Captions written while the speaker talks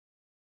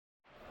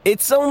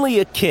It's only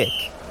a kick,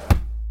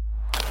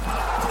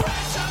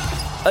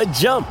 a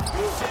jump,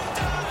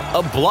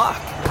 a block.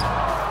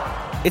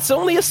 It's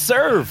only a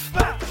serve.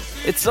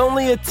 It's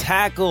only a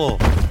tackle,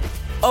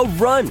 a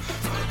run.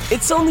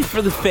 It's only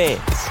for the fans.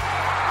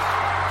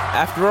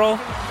 After all,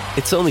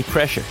 it's only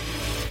pressure.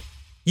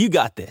 You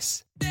got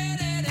this.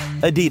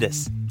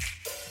 Adidas.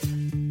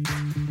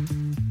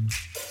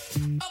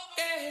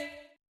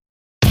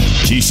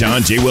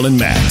 Keyshawn, J. Will, and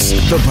Max,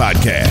 the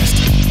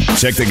podcast.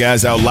 Check the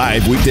guys out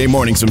live weekday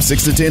mornings from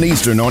 6 to 10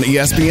 Eastern on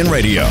ESPN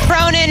Radio.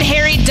 Cronin,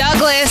 Harry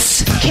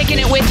Douglas, kicking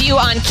it with you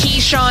on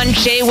Keyshawn,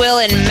 J. Will,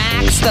 and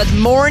Max, the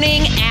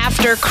morning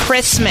after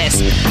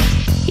Christmas.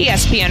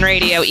 ESPN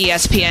Radio,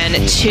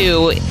 ESPN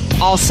 2,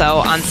 also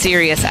on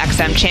Sirius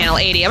XM Channel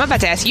 80. I'm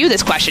about to ask you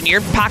this question. Your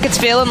pockets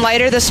feeling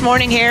lighter this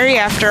morning, Harry,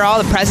 after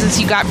all the presents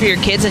you got for your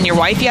kids and your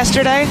wife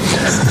yesterday?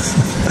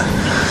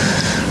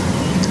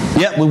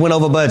 Yep, we went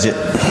over budget.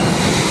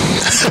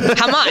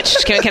 How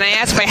much? Can I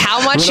ask by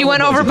how much you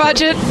went over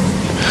budget?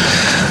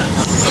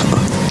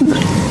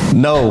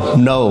 No.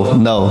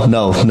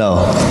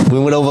 We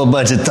went over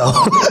budget, though.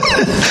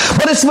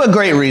 But it's for a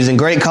great reason.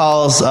 Great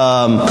cause.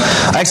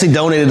 I actually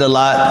donated a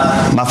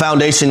lot. My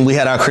foundation, we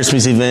had our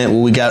Christmas event where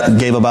we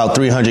gave about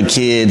 300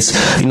 kids,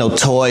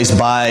 toys,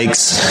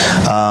 bikes,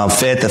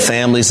 fed the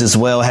families as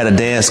well. Had a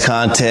dance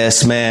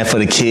contest, man, for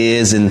the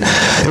kids. And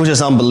it was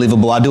just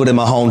unbelievable. I do it in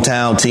my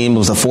hometown team. It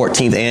was the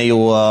 14th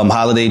annual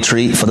holiday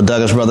treat for the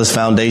Douglas Brothers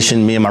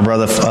Foundation. Me and my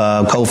brother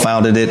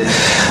co-founded it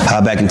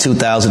back in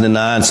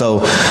 2009.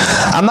 So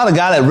I'm not a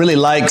guy that really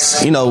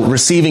likes,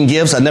 receiving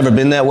gifts. I've never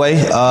been that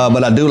way,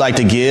 but I do like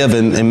to give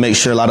and make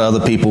sure a lot of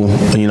other people,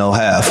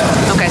 have.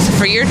 Okay, so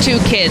for your two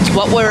kids,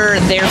 what were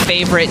their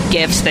favorite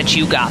gifts that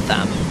you got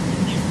them?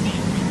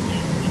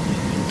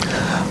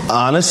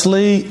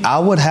 Honestly, I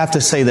would have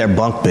to say their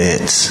bunk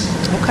beds.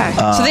 Okay,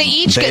 so they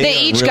each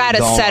got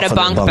a set of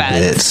bunk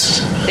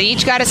beds. They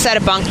each got a set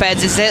of bunk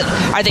beds.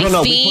 Are they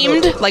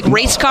themed, like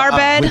race car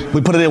bed?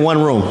 We put it in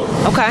one room.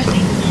 Okay.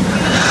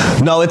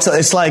 No,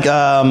 it's like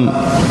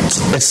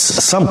it's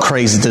some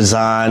crazy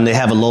design. They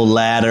have a little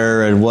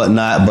ladder and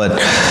whatnot, but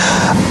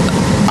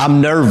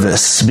I'm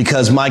nervous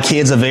because my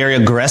kids are very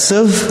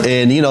aggressive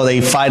and, they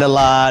fight a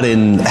lot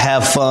and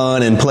have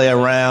fun and play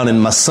around.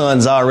 And my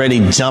son's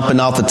already jumping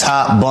off the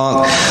top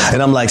bunk.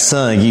 And I'm like,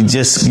 son, you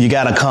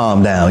got to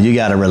calm down. You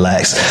got to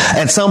relax.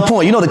 At some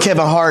point, the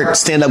Kevin Hart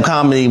stand-up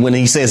comedy when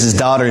he says his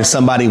daughter and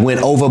somebody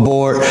went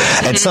overboard.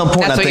 At some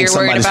point, I think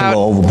somebody's going to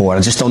go overboard.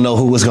 I just don't know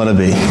who it's going to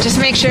be. Just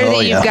make sure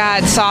that you've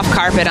got soft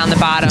carpet on the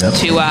bottom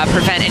to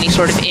prevent any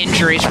sort of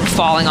injuries from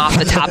falling off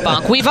the top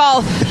bunk. We've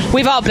all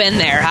been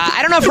there. I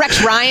don't know if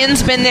Rex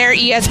Ryan's been there,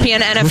 ESPN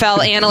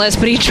NFL analyst,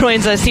 but he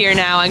joins us here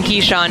now on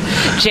Keyshawn,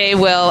 J.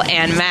 Will,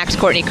 and Max.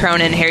 Courtney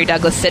Cronin, Harry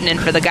Douglas sitting in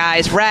for the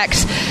guys.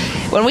 Rex,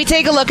 when we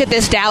take a look at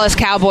this Dallas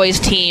Cowboys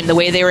team, the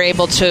way they were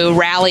able to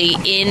rally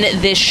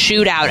in this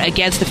shootout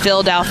against the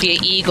Philadelphia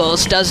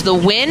Eagles, does the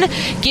win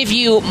give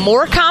you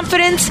more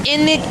confidence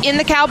in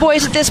the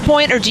Cowboys at this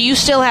point, or do you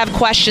still have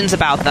questions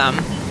about them?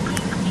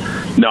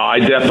 No, I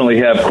definitely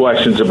have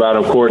questions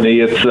about them, Courtney.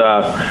 It's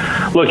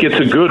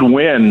a good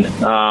win.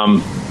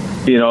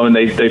 And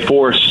they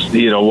forced,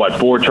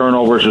 4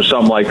 turnovers or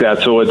something like that.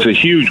 So it's a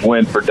huge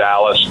win for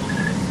Dallas.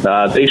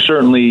 They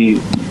certainly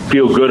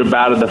feel good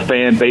about it. The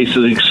fan base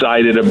is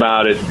excited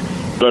about it.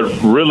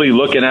 But really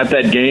looking at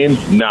that game,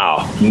 no.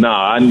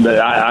 I'm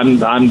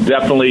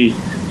definitely.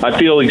 I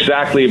feel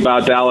exactly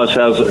about Dallas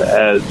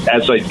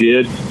as I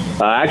did.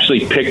 I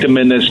actually picked them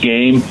in this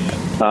game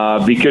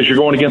because you're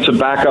going against a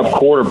backup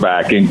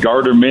quarterback, and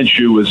Gardner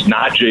Minshew is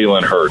not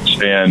Jalen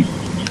Hurts, and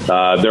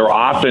their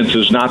offense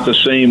is not the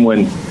same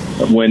when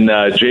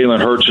Jalen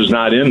Hurts is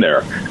not in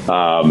there.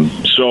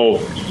 So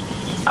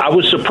I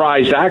was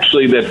surprised,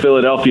 actually, that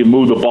Philadelphia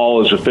moved the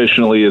ball as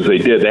efficiently as they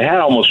did. They had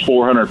almost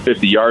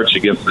 450 yards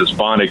against this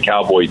bonded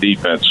Cowboy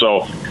defense.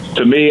 So,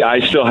 to me, I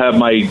still have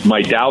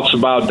my doubts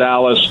about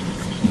Dallas.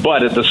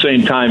 But at the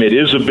same time, it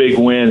is a big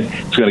win.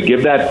 It's going to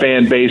give that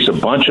fan base a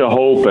bunch of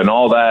hope and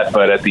all that.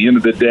 But at the end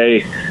of the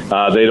day,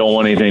 they don't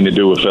want anything to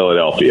do with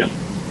Philadelphia.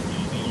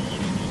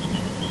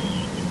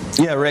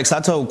 Yeah, Rex, I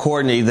told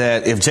Courtney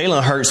that if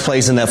Jalen Hurts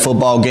plays in that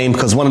football game,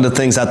 because one of the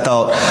things I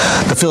thought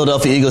the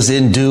Philadelphia Eagles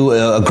didn't do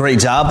a great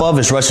job of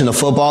is rushing the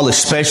football,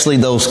 especially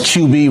those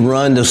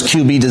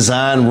QB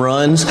design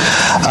runs.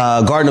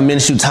 Gardner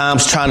Minshew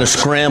times trying to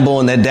scramble,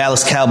 and that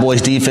Dallas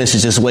Cowboys defense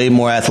is just way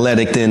more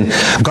athletic than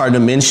Gardner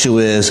Minshew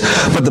is.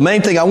 But the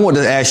main thing I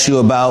wanted to ask you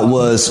about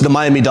was the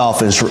Miami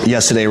Dolphins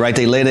yesterday, right?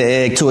 They laid an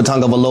egg, Tua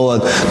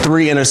Tagovailoa,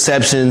 3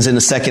 interceptions in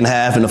the second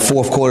half, in the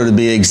fourth quarter to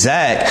be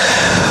exact.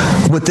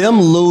 With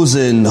them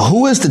losing,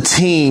 who is the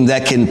team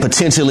that can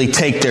potentially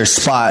take their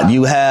spot?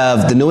 You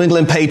have the New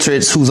England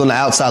Patriots, who's on the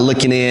outside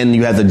looking in.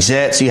 You have the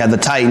Jets, you have the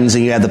Titans,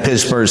 and you have the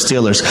Pittsburgh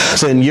Steelers.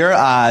 So in your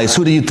eyes,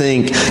 who do you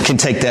think can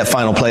take that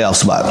final playoff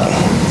spot?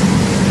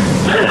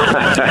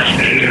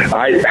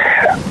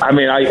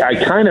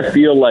 I kind of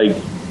feel like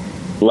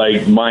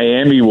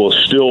Miami will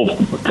still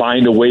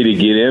find a way to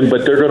get in,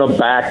 but they're going to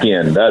back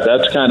in.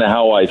 That's kind of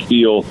how I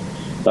feel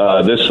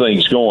this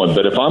thing's going.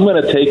 But if I'm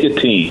going to take a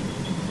team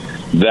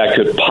that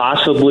could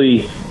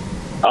possibly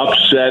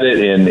upset it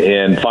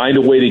and find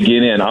a way to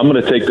get in, I'm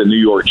going to take the New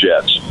York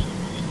Jets.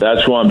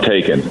 That's what I'm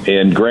taking.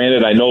 And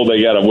granted, I know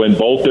they got to win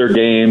both their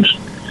games,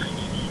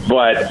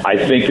 but I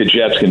think the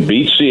Jets can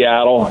beat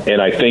Seattle,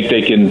 and I think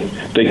they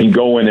can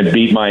go in and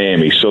beat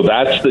Miami. So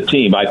that's the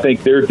team. I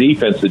think their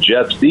defense, the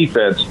Jets'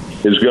 defense,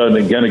 is going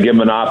to give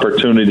them an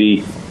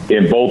opportunity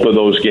in both of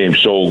those games.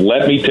 So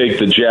let me take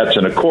the Jets.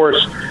 And, of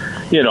course,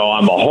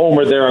 I'm a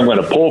homer there. I'm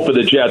going to pull for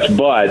the Jets,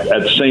 but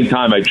at the same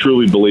time, I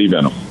truly believe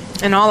in them.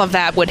 And all of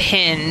that would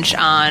hinge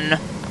on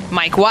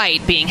Mike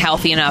White being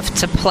healthy enough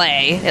to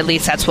play. At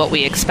least that's what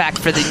we expect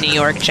for the New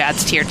York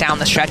Jets here down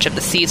the stretch of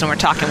the season. We're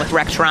talking with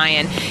Rex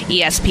Ryan,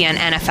 ESPN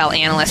NFL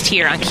analyst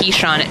here on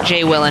Keyshawn,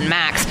 J. Will, and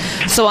Max.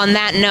 So on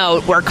that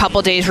note, we're a couple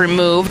days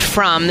removed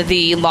from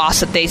the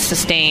loss that they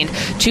sustained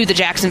to the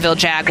Jacksonville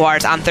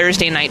Jaguars on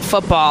Thursday Night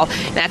Football.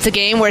 That's a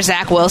game where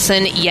Zach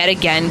Wilson yet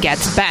again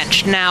gets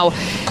benched. Now,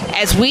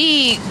 as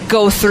we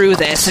go through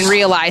this and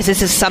realize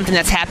this is something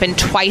that's happened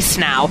twice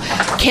now,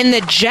 can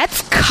the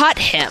Jets cut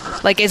him?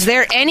 Like, is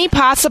there any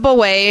possible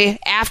way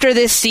after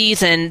this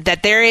season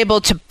that they're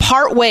able to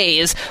part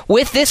ways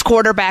with this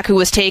quarterback who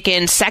was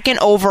taken second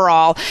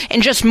overall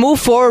and just move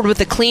forward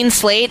with a clean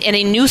slate and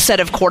a new set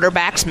of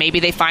quarterbacks? Maybe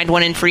they find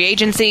one in free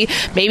agency.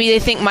 Maybe they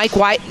think Mike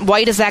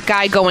White is that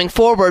guy going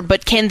forward.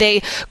 But can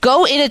they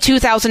go into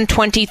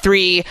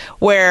 2023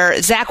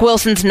 where Zach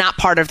Wilson's not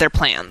part of their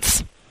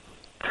plans?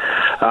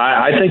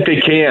 I think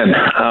they can.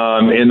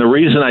 And the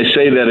reason I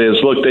say that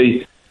is, look,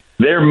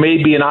 there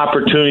may be an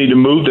opportunity to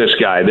move this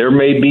guy. There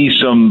may be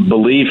some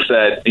belief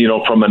that,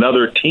 from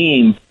another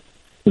team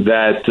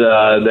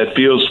that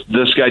feels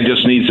this guy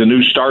just needs a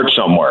new start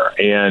somewhere.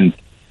 And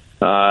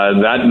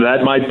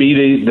that might be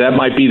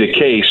the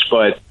case.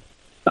 But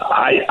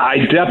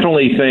I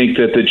definitely think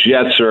that the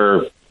Jets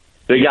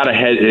they got to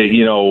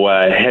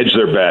hedge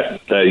their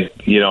bet.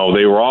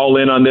 They were all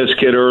in on this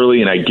kid early,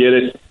 and I get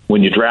it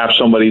when you draft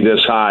somebody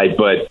this high,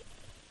 but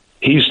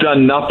he's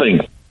done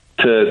nothing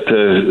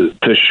to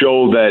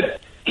show that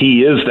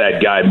he is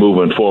that guy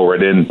moving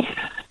forward, and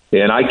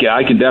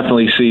I can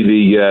definitely see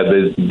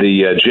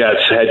the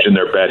Jets hedging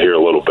their bet here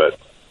a little bit.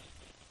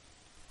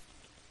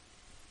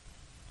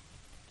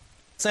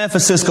 San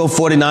Francisco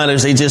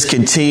 49ers, they just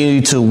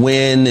continue to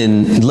win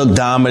and look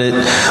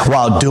dominant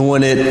while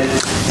doing it.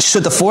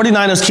 Should the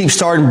 49ers keep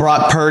starting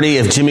Brock Purdy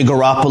if Jimmy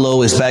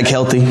Garoppolo is back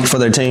healthy for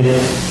their team?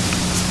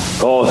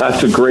 Oh,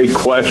 that's a great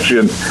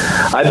question.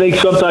 I think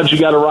sometimes you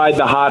got to ride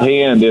the hot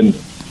hand, and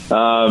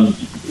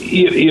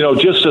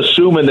just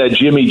assuming that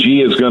Jimmy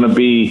G is going to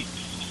be,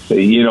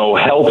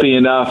 healthy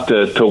enough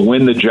to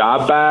win the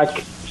job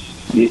back,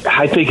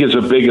 I think is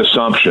a big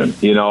assumption.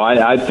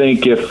 I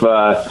think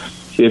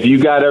if you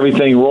got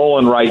everything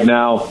rolling right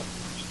now,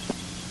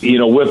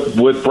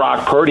 with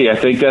Brock Purdy, I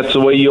think that's the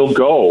way you'll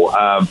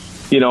go.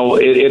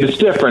 It's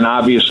different,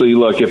 obviously.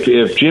 Look,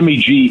 if Jimmy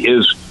G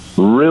is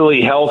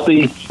really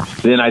healthy,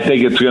 then I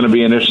think it's going to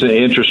be an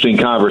interesting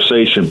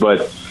conversation.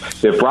 But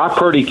if Brock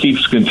Purdy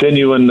keeps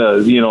continuing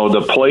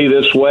to play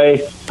this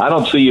way, I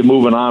don't see you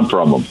moving on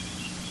from him.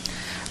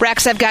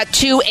 Rex, I've got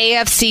two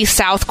AFC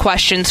South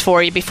questions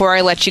for you before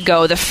I let you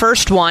go. The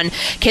first one,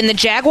 can the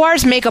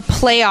Jaguars make a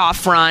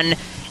playoff run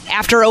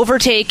after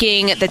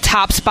overtaking the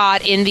top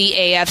spot in the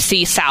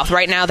AFC South?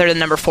 Right now they're the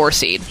number 4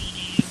 seed.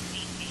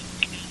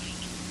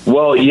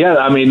 Well, yeah,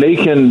 I mean, they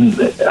can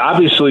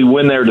obviously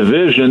win their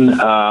division,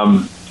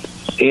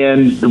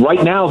 and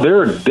right now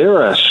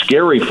they're a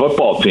scary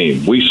football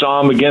team. We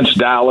saw them against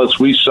Dallas.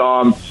 We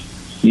saw them,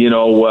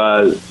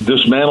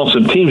 dismantle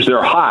some teams.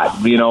 They're hot.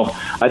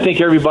 I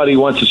think everybody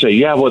wants to say,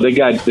 yeah, well, they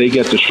get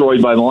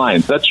destroyed by the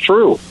Lions. That's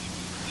true.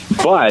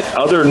 But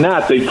other than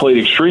that, they played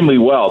extremely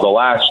well the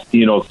last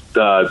 2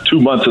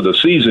 months of the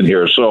season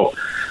here. So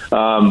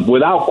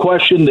without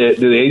question,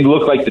 they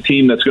look like the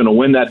team that's going to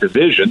win that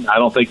division. I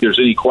don't think there's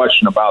any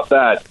question about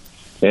that.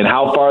 And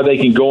how far they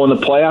can go in the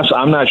playoffs,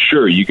 I'm not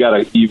sure. You've got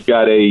a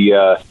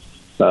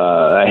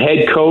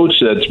head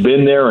coach that's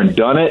been there and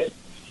done it,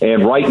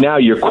 and right now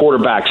your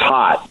quarterback's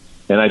hot.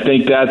 And I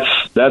think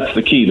that's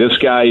the key. This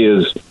guy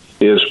is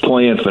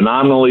playing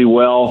phenomenally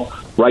well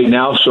right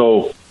now.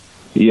 So,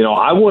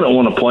 I wouldn't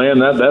want to play him.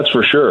 That's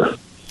for sure.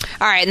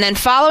 All right, and then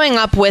following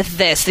up with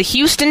this, the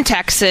Houston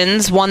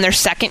Texans won their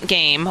second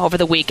game over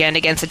the weekend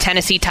against the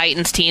Tennessee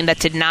Titans team that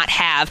did not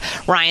have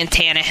Ryan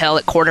Tannehill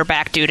at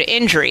quarterback due to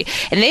injury.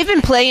 And they've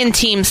been playing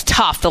teams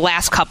tough the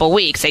last couple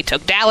weeks. They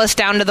took Dallas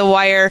down to the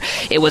wire.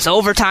 It was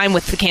overtime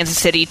with the Kansas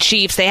City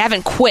Chiefs. They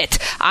haven't quit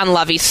on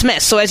Lovie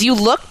Smith. So as you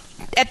look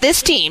at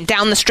this team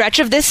down the stretch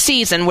of this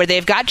season where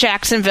they've got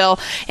Jacksonville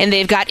and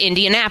they've got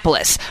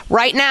Indianapolis.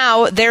 Right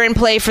now, they're in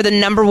play for the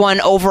number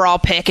 1 overall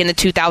pick in the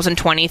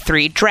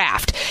 2023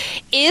 draft.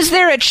 Is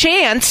there a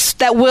chance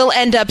that we'll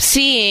end up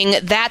seeing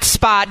that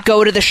spot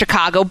go to the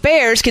Chicago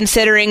Bears,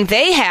 considering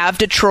they have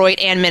Detroit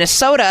and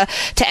Minnesota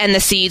to end the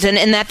season,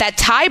 and that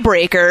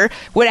tiebreaker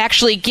would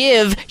actually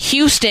give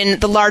Houston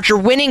the larger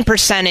winning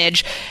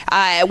percentage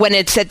when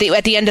it's at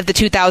the end of the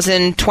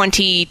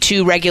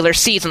 2022 regular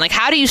season? Like,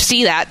 how do you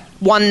see that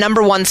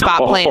number one spot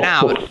playing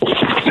out?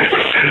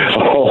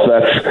 Oh,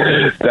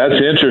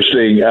 that's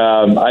interesting.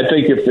 I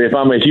think if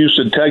I'm a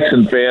Houston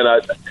Texan fan,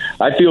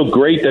 I feel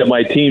great that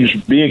my team's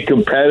being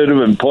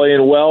competitive and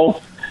playing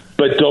well,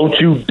 but don't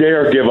you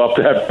dare give up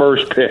that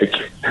first pick.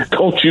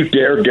 Don't you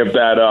dare give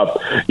that up.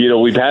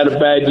 We've had a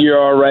bad year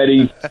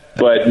already,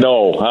 but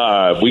no,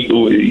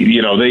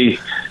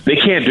 they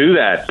can't do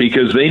that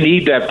because they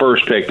need that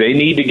first pick. They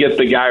need to get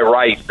the guy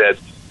right, that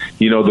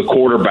the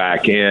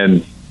quarterback.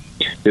 And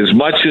as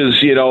much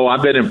as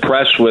I've been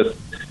impressed with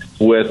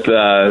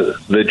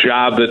the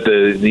job that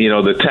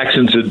the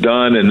Texans have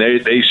done, and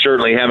they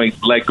certainly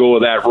haven't let go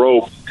of that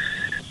rope.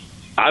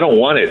 I don't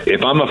want it.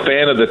 If I'm a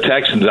fan of the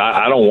Texans,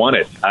 I don't want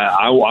it.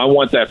 I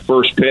want that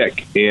first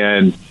pick,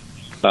 and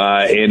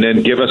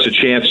then give us a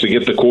chance to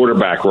get the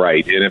quarterback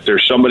right. And if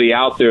there's somebody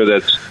out there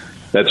that's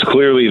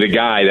clearly the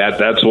guy,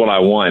 that's what I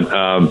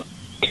want.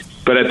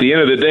 But at the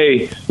end of the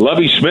day,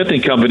 Lovie Smith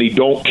and company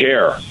don't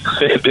care.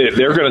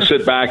 They're going to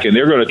sit back and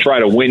they're going to try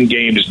to win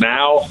games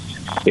now,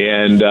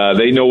 and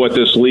they know what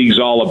this league's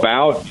all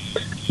about.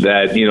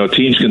 That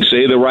teams can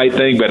say the right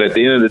thing, but at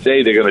the end of the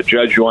day, they're going to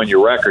judge you on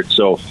your record.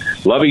 So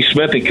Lovie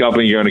Smith and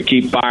company are going to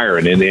keep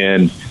firing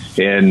and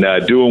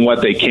doing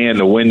what they can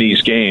to win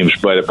these games.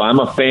 But if I'm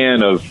a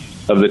fan of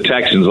the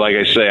Texans, like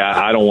I say,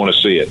 I don't want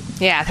to see it.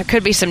 Yeah, there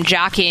could be some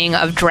jockeying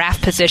of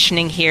draft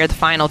positioning here the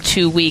final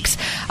 2 weeks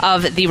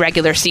of the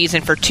regular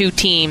season for two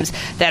teams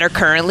that are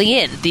currently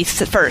in the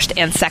first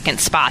and second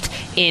spot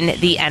in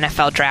the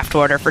NFL draft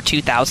order for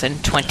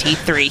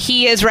 2023.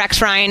 He is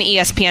Rex Ryan,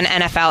 ESPN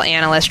NFL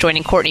analyst,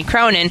 joining Courtney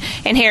Cronin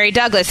and Harry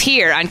Douglas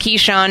here on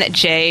Keyshawn,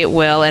 Jay,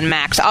 Will, and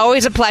Max.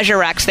 Always a pleasure,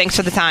 Rex. Thanks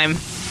for the time.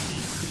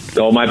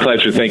 Oh, my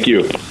pleasure. Thank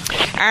you.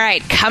 All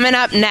right, coming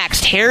up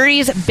next,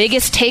 Harry's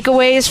biggest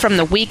takeaways from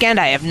the weekend.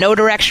 I have no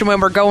direction when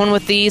we're going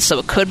with these, so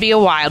it could be a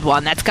wild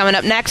one. That's coming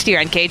up next here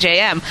on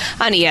KJM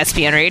on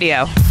ESPN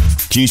Radio.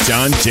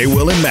 Keyshawn, J.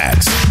 Will, and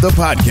Max, the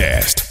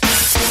podcast.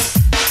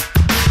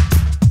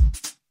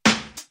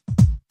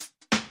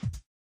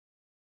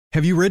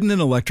 Have you ridden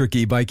an electric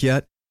e-bike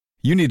yet?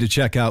 You need to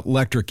check out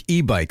Electric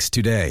E-Bikes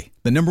today,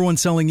 the #1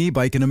 selling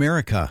e-bike in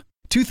America.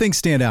 Two things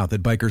stand out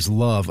that bikers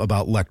love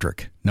about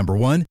Lectric. Number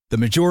one, the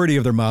majority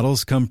of their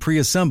models come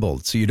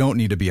pre-assembled, so you don't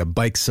need to be a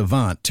bike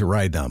savant to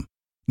ride them.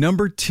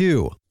 Number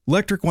two,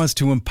 Lectric wants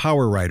to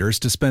empower riders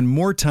to spend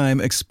more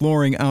time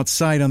exploring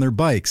outside on their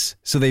bikes,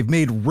 so they've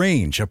made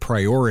range a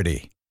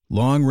priority.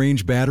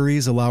 Long-range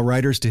batteries allow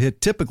riders to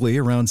hit typically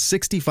around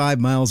 65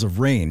 miles of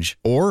range,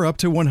 or up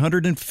to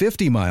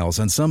 150 miles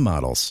on some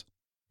models.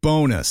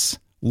 Bonus,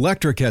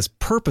 Lectric has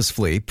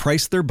purposefully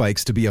priced their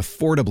bikes to be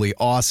affordably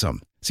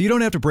awesome, so you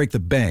don't have to break the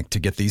bank to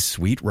get these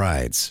sweet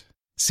rides.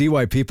 See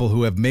why people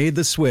who have made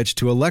the switch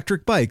to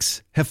electric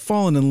bikes have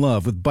fallen in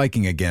love with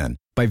biking again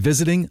by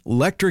visiting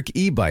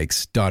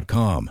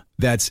lectricebikes.com.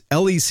 That's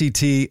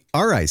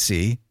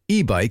LECTRIC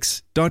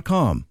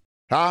ebikes.com.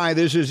 Hi,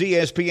 this is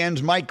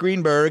ESPN's Mike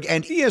Greenberg,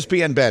 and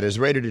ESPN Bet is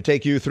ready to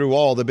take you through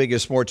all the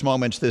biggest sports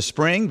moments this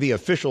spring. The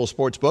official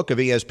sports book of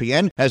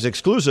ESPN has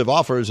exclusive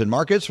offers and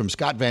markets from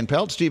Scott Van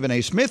Pelt, Stephen A.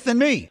 Smith, and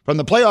me. From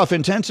the playoff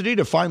intensity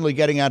to finally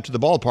getting out to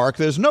the ballpark,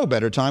 there's no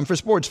better time for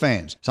sports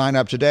fans. Sign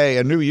up today,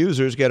 and new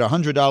users get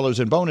 $100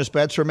 in bonus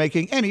bets for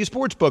making any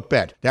sportsbook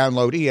bet.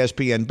 Download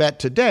ESPN Bet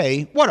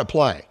today. What a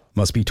play.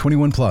 Must be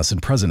 21 plus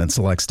and present in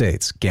select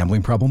states.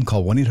 Gambling problem?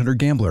 Call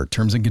 1-800-GAMBLER.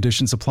 Terms and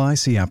conditions apply.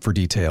 See app for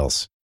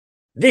details.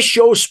 This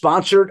show is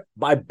sponsored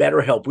by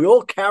BetterHelp. We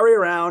all carry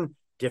around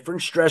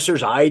different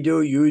stressors. I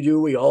do, you do,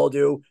 we all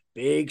do,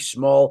 big,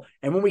 small.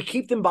 And when we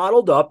keep them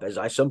bottled up, as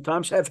I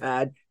sometimes have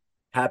had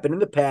happen in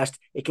the past,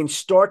 it can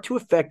start to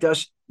affect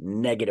us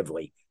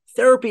negatively.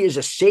 Therapy is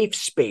a safe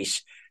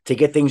space to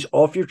get things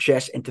off your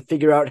chest and to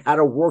figure out how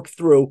to work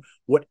through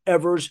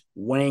whatever's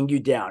weighing you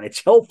down.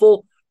 It's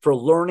helpful for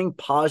learning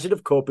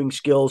positive coping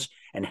skills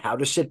and how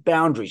to set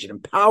boundaries. It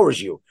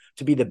empowers you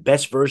to be the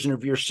best version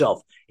of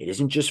yourself. It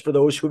isn't just for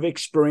those who have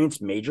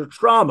experienced major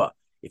trauma.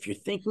 If you're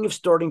thinking of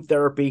starting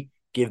therapy,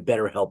 give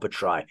BetterHelp a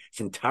try. It's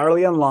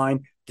entirely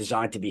online,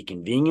 designed to be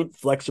convenient,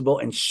 flexible,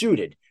 and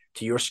suited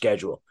to your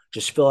schedule.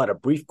 Just fill out a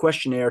brief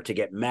questionnaire to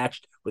get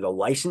matched with a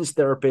licensed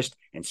therapist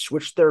and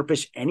switch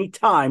therapists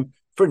anytime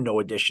for no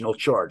additional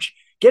charge.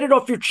 Get it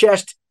off your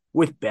chest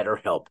with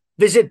BetterHelp.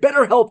 Visit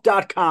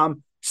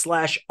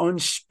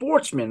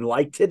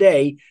BetterHelp.com/unsportsmanlike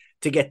today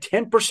to get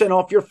 10%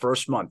 off your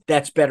first month.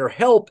 That's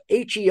BetterHelp,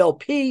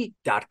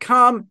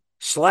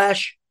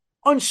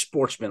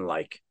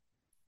 HELP.com/unsportsmanlike.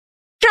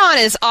 Sean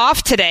is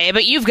off today,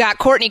 but you've got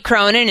Courtney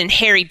Cronin and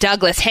Harry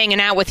Douglas hanging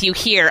out with you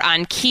here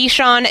on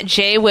Keyshawn,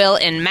 J. Will,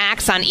 and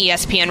Max on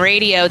ESPN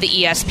Radio, the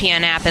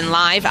ESPN app, and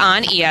live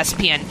on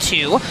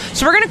ESPN2.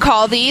 So we're going to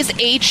call these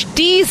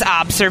HD's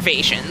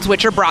observations,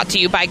 which are brought to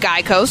you by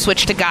Geico.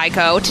 Switch to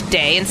Geico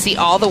today and see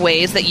all the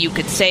ways that you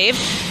could save.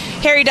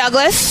 Harry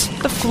Douglas,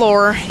 the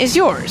floor is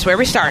yours. Where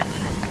we start?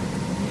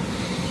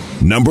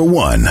 Number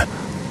one.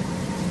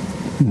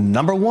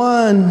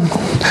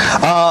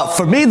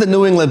 For me, the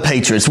New England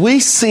Patriots.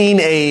 We've seen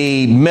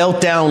a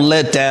meltdown,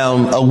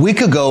 letdown a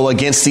week ago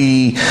against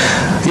the,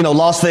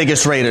 Las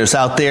Vegas Raiders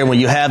out there when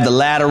you have the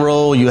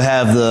lateral, you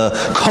have the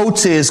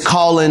coaches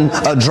calling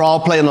a draw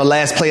play on the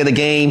last play of the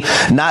game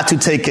not to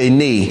take a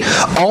knee.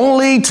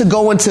 Only to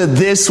go into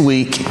this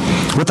week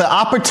with the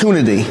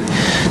opportunity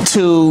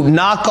to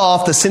knock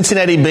off the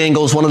Cincinnati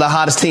Bengals, one of the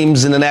hottest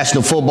teams in the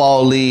National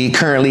Football League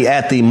currently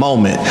at the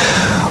moment.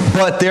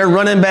 But their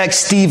running back,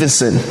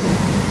 Stevenson,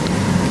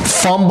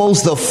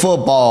 fumbles the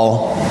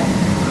football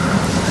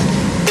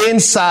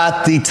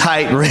inside the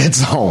tight red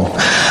zone.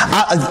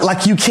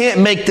 You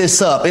can't make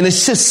this up. And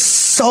it's just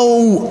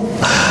so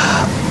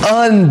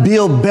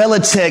un-Bill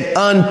Belichick,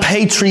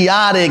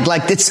 unpatriotic.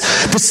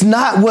 It's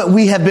not what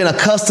we have been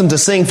accustomed to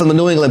seeing from the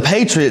New England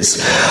Patriots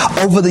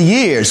over the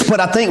years. But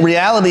I think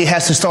reality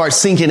has to start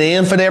sinking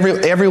in for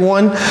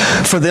everyone,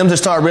 for them to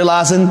start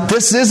realizing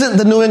this isn't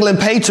the New England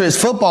Patriots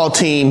football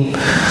team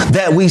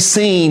that we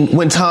seen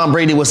when Tom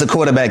Brady was the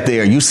quarterback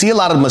there. You see a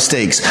lot of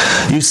mistakes.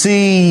 You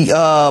see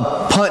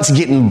punts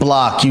getting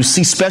blocked. You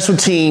see special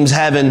teams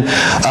having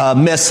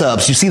mess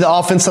ups. You see the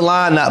offensive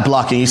line not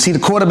blocking. You see the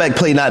quarterback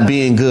play not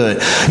being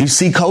good. You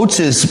see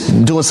coaches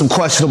doing some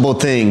questionable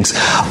things.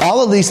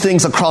 All of these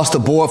things across the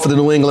board for the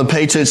New England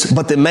Patriots.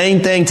 But the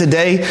main thing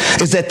today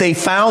is that they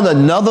found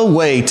another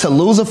way to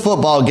lose a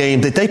football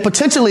game that they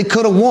potentially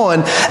could have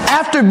won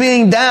after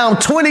being down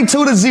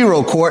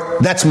 22-0,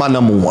 Court. That's my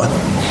number one.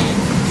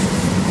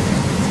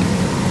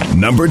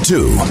 Number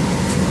two.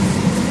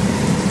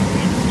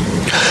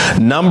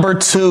 Number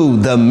two,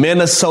 the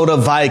Minnesota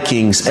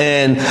Vikings.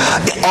 And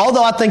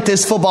although I think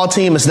this football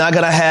team is not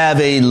going to have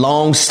a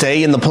long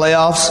stay in the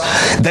playoffs,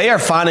 they are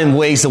finding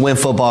ways to win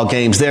football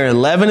games. They're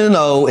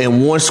 11-0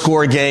 in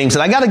one-score games.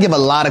 And I got to give a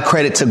lot of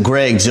credit to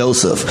Greg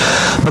Joseph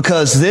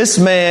because this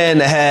man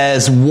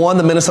has won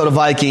the Minnesota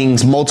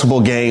Vikings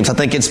multiple games. I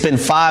think it's been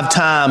 5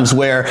 times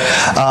where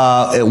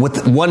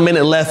with 1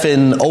 minute left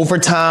in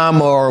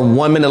overtime or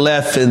 1 minute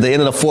left in the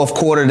end of the fourth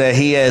quarter that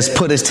he has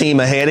put his team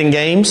ahead in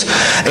games.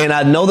 And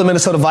I know the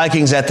Minnesota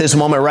Vikings at this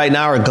moment right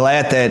now are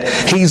glad that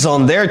he's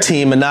on their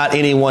team and not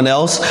anyone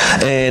else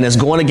and is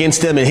going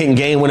against them and hitting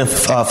game-winning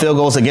field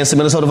goals against the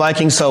Minnesota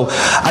Vikings. So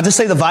I just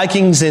say the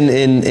Vikings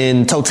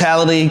in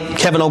totality,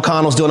 Kevin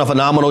O'Connell's doing a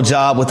phenomenal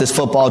job with this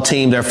football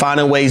team. They're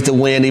finding ways to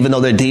win even though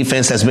their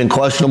defense has been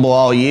questionable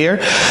all year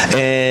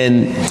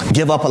and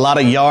give up a lot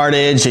of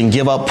yardage and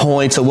give up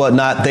points or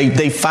whatnot.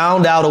 They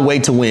found out a way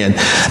to win.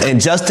 And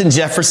Justin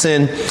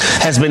Jefferson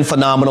has been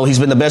phenomenal. He's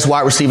been the best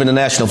wide receiver in the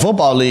National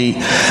Football League.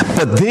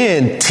 But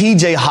then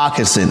T.J.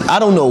 Hawkinson, I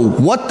don't know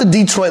what the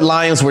Detroit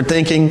Lions were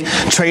thinking,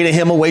 trading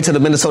him away to the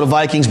Minnesota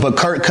Vikings, but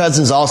Kirk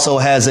Cousins also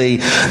has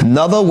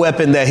another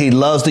weapon that he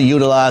loves to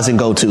utilize and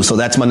go to. So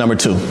that's my number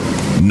two.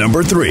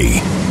 Number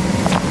three.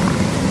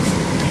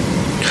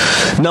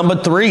 Number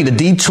three, the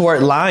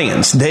Detroit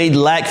Lions. They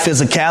lack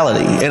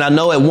physicality. And I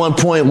know at one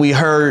point we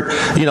heard,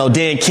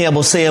 Dan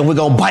Campbell saying we're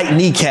going to bite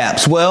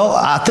kneecaps. Well,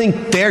 I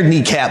think their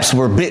kneecaps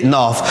were bitten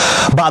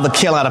off by the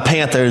Carolina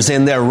Panthers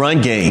in their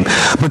run game.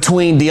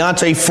 Between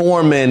Deontay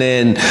Foreman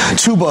and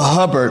Chuba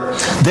Hubbard,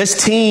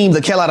 this team,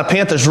 the Carolina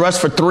Panthers,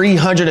 rushed for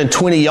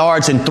 320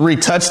 yards and 3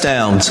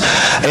 touchdowns.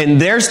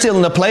 And they're still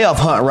in the playoff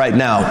hunt right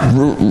now.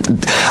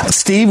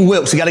 Steve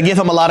Wilkes, you got to give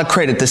him a lot of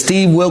credit. The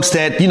Steve Wilkes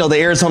that,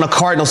 the Arizona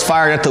Cardinals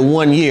fired after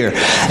 1 year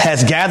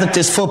has gathered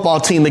this football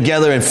team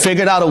together and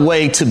figured out a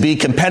way to be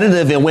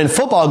competitive and win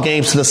football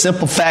games to the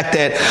simple fact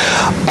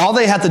that all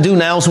they have to do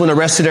now is win the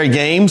rest of their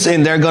games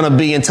and they're going to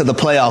be into the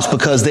playoffs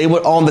because they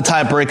were on the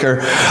tiebreaker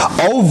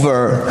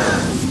over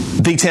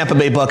the Tampa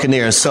Bay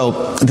Buccaneers.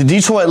 So the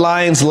Detroit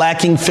Lions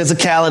lacking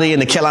physicality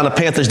and the Carolina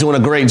Panthers doing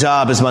a great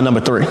job is my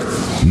number three.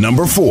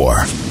 Number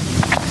four.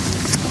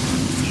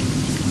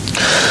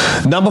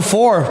 Number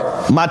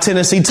four, my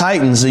Tennessee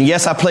Titans. And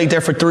yes, I played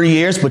there for 3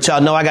 years, but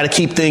y'all know I got to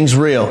keep things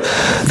real.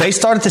 They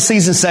started the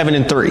season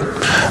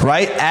 7-3,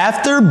 right?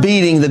 After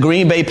beating the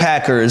Green Bay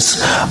Packers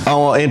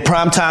in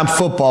primetime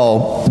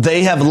football,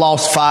 they have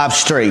lost 5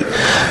 straight.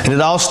 And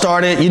it all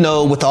started,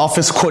 with the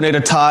offensive coordinator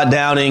Todd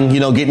Downing,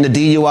 getting the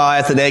DUI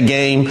after that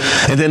game.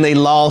 And then they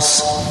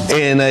lost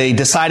in a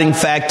deciding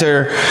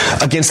factor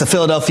against the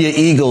Philadelphia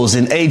Eagles,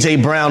 and A.J.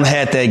 Brown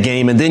had that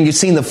game. And then you've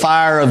seen the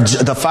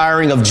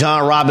firing of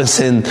John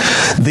Robinson,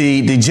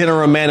 the general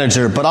general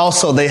manager, but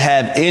also they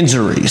have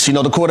injuries.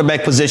 The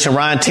quarterback position,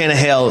 Ryan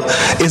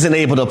Tannehill isn't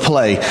able to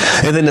play.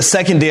 And then the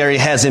secondary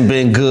hasn't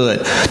been good.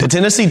 The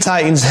Tennessee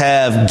Titans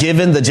have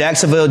given the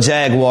Jacksonville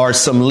Jaguars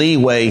some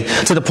leeway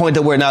to the point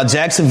that where now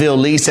Jacksonville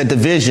leads that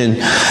division,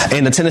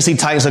 and the Tennessee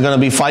Titans are going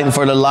to be fighting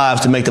for their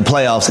lives to make the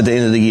playoffs at the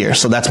end of the year.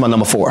 So that's my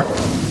number 4.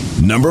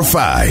 Number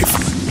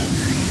 5.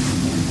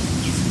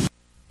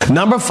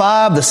 Number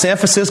 5, the San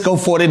Francisco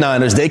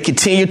 49ers. They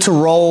continue to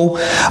roll.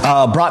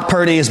 Brock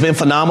Purdy has been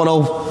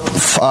phenomenal.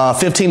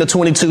 15 to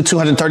 22,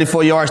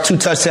 234 yards, 2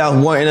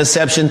 touchdowns, 1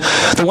 interception.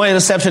 The 1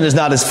 interception is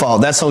not his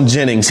fault. That's on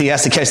Jennings. He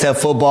has to catch that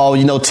football.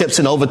 Tips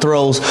and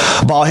overthrows.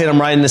 Ball hit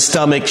him right in the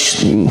stomach,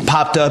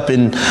 popped up,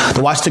 and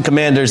the Washington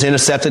Commanders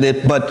intercepted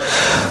it. But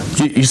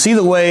you see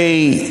the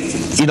way,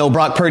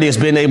 Brock Purdy has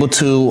been able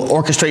to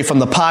orchestrate from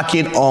the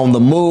pocket, on the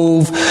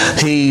move.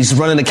 He's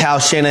running the Kyle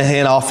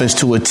Shanahan offense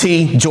to a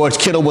T. George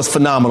Kittle was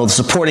phenomenal. The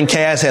supporting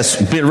cast has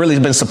really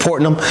been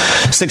supporting him.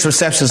 6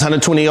 receptions,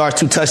 120 yards,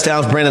 2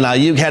 touchdowns. Brandon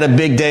Ayuk had a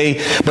big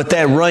day, but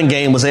that run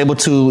game was able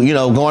to,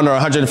 go under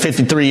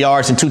 153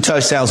 yards and 2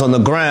 touchdowns on the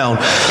ground.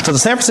 So the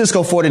San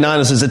Francisco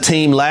 49ers is a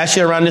team last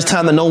year around this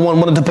time that no one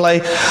wanted to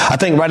play. I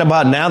think right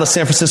about now the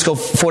San Francisco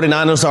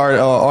 49ers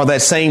are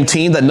that same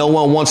team that no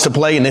one wants to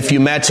play, and if you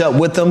match up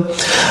with them,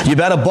 you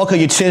better buckle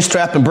your chin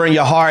strap and bring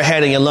your hard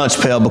hat and your lunch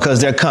pail because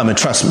they're coming,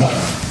 trust me.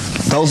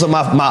 Those are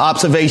my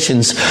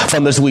observations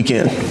from this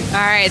weekend. All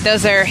right,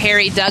 those are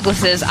Harry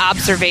Douglas's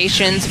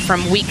observations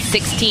from Week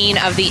 16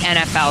 of the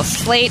NFL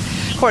slate.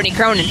 Courtney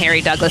Cronin,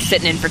 Harry Douglas,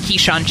 sitting in for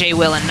Keyshawn, J.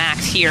 Will, and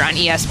Max here on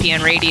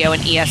ESPN Radio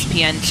and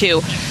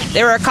ESPN2.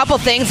 There were a couple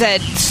things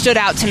that stood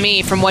out to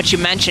me from what you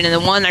mentioned, and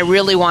the one I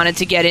really wanted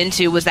to get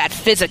into was that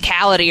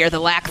physicality, or the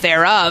lack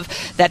thereof,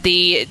 that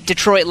the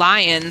Detroit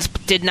Lions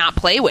did not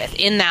play with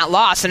in that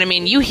loss.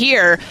 And, you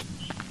hear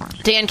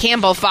Dan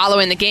Campbell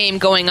following the game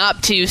going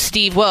up to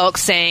Steve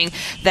Wilks saying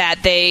that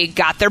they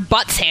got their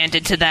butts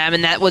handed to them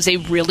and that was a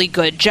really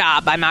good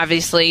job. I'm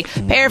obviously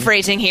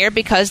paraphrasing here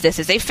because this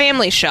is a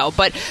family show,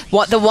 but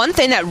the one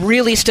thing that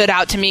really stood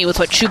out to me was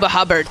what Chuba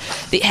Hubbard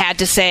had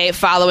to say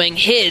following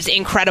his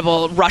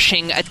incredible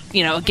rushing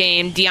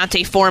game.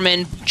 Deontay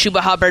Foreman, Chuba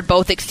Hubbard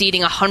both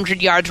exceeding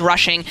 100 yards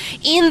rushing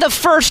in the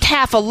first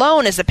half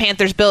alone as the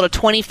Panthers built a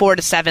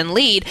 24-7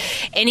 lead,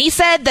 and he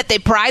said that they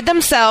pride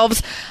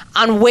themselves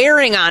on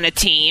wearing on a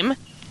team,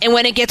 and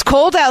when it gets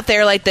cold out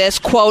there like this,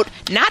 quote,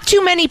 not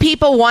too many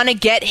people want to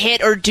get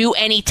hit or do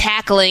any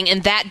tackling,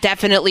 and that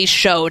definitely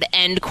showed,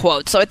 end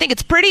quote. So I think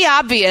it's pretty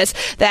obvious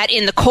that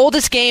in the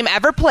coldest game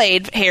ever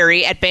played,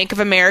 Harry, at Bank of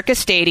America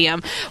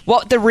Stadium,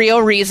 what the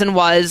real reason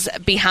was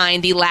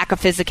behind the lack of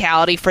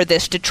physicality for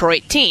this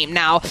Detroit team.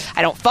 Now,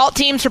 I don't fault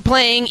teams for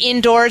playing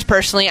indoors.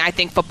 Personally, I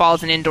think football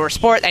is an indoor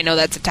sport. I know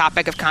that's a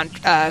topic of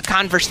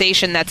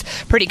conversation that's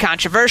pretty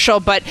controversial,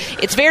 but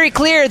it's very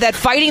clear that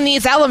fighting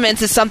these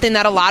elements is something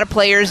that a lot of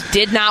players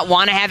did not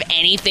want to have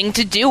anything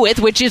to do with,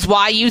 which is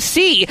why you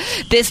see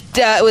this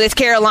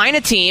Carolina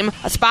team,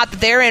 a spot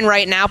that they're in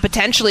right now,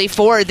 potentially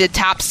for the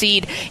top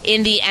seed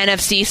in the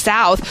NFC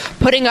South,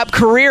 putting up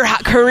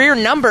career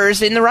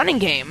numbers in the running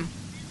game.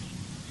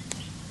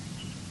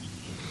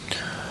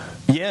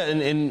 Yeah,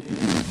 and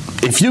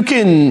if you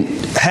can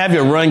have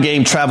your run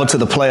game travel to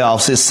the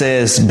playoffs, it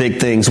says big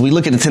things. We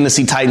look at the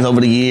Tennessee Titans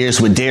over the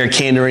years with Derrick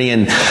Henry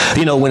and,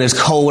 when it's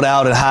cold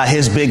out and how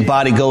his big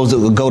body go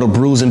to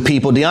bruising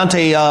people.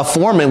 Deontay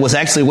Foreman was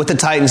actually with the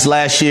Titans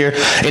last year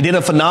and did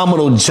a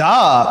phenomenal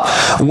job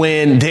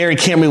when Derrick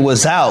Henry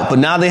was out. But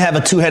now they have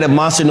a two-headed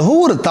monster. And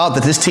who would have thought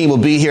that this team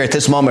would be here at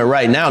this moment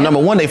right now? Number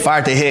one, they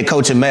fired their head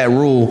coach, Matt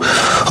Rule,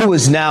 who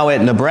is now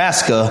at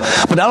Nebraska.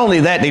 But not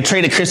only that, they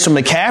traded Christian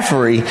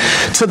McCaffrey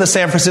to the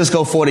San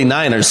Francisco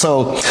 49ers.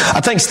 So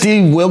I think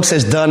Steve Wilks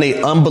has done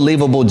an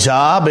unbelievable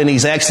job, and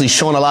he's actually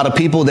shown a lot of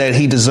people that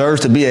he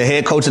deserves to be a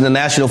head coach in the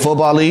National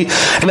Football League.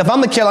 And if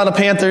I'm the Carolina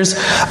Panthers,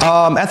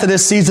 after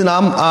this season,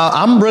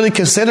 I'm really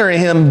considering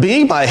him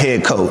being my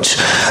head coach.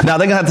 Now,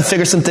 they're going to have to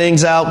figure some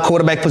things out,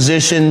 quarterback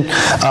position,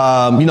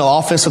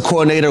 offensive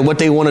coordinator, what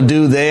they want to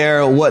do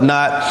there or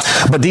whatnot.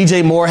 But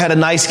DJ Moore had a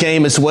nice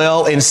game as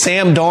well. And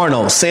Sam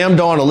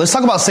Darnold. Let's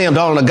talk about Sam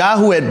Darnold, a guy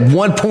who at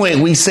one point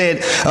he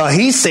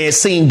said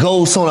seeing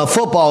ghosts on a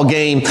football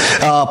game,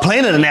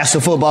 playing in a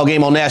national football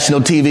game on national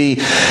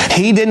TV.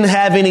 He didn't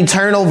have any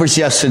turnovers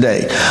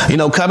yesterday.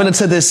 Coming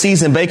into this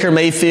season, Baker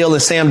Mayfield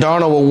and Sam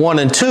Darnold were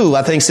 1-2,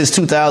 I think, since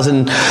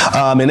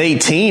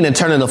 2018, and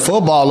turning the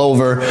football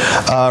over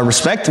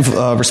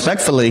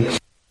respectfully.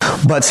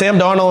 But Sam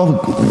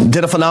Darnold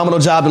did a phenomenal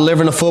job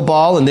delivering the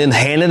football and then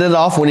handing it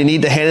off when he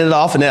needed to hand it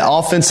off. And that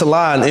offensive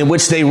line, in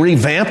which they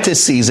revamped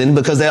this season,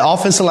 because that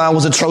offensive line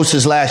was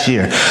atrocious last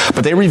year.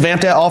 But they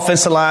revamped that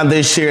offensive line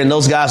this year, and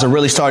those guys are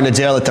really starting to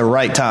gel at the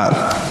right time.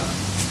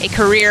 a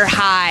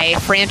career-high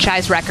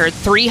franchise record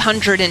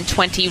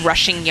 320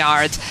 rushing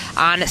yards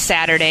on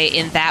Saturday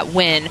in that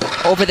win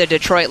over the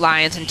Detroit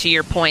Lions. And to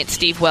your point,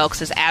 Steve Wilks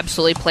has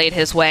absolutely played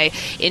his way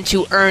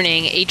into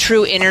earning a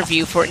true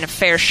interview for a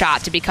fair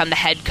shot to become the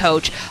head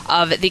coach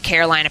of the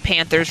Carolina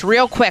Panthers.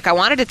 Real quick, I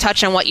wanted to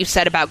touch on what you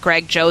said about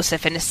Greg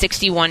Joseph and the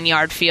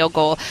 61-yard field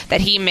goal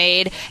that he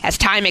made as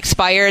time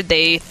expired.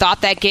 They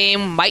thought that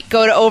game might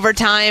go to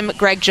overtime.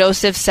 Greg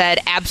Joseph said,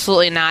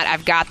 absolutely not,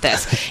 I've got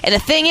this. And the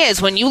thing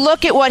is, when you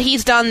look at what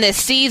he's done this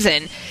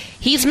season,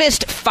 he's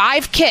missed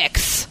 5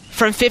 kicks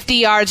from 50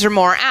 yards or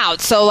more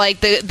out. So, like,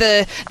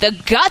 the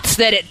guts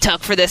that it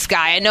took for this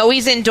guy. I know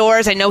he's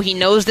indoors. I know he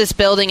knows this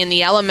building and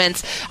the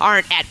elements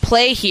aren't at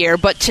play here.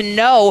 But to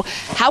know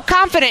how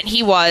confident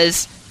he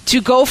was to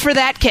go for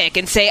that kick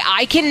and say,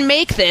 I can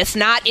make this,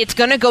 not it's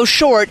going to go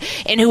short,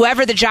 and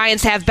whoever the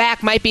Giants have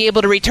back might be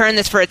able to return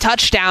this for a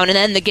touchdown, and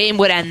then the game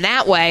would end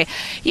that way.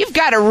 You've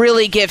got to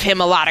really give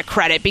him a lot of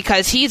credit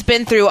because he's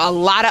been through a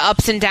lot of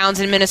ups and downs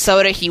in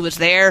Minnesota. He was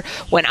there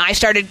when I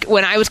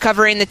was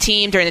covering the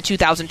team during the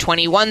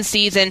 2021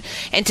 season,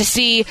 and to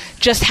see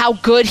just how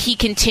good he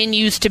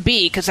continues to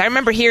be, because I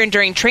remember hearing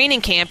during training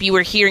camp, you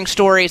were hearing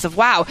stories of,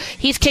 wow,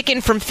 he's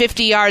kicking from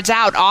 50 yards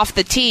out off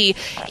the tee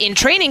in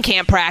training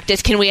camp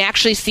practice. Can we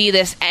actually see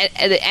this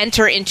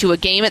enter into a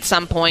game at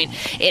some point?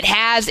 It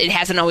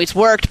hasn't always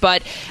worked,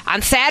 but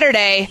on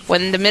Saturday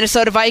when the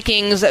Minnesota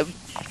Vikings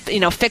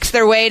fixed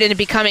their way into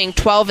becoming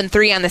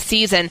 12-3 on the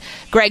season,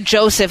 Greg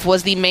Joseph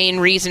was the main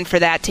reason for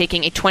that,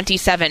 taking a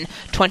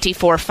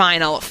 27-24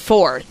 final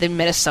for the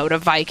Minnesota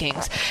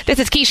Vikings. This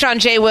is Keyshawn,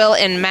 J. Will,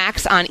 and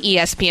Max on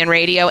ESPN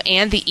Radio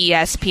and the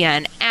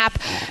ESPN app.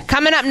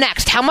 Coming up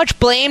next, how much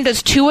blame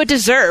does Tua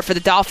deserve for the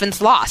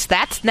Dolphins' loss?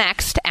 That's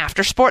next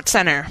after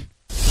SportsCenter.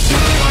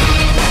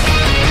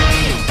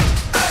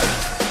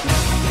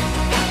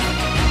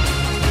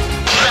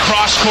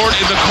 Cross court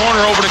in the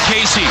corner over to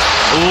Casey.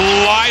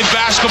 Live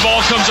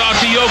basketball comes out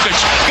to Jokic.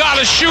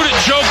 Gotta shoot it,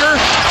 Joker.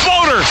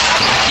 Floater.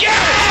 Yeah!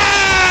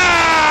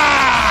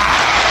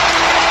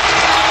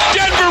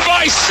 Denver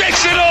by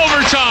 6 in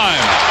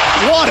overtime.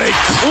 What a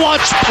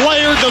clutch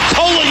player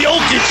Nikola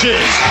Jokic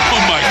is.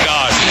 Oh, my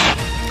God.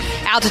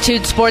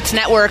 Altitude Sports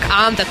Network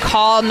on the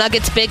call.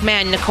 Nuggets big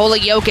man Nikola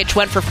Jokic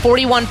went for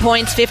 41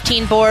 points,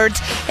 15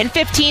 boards, and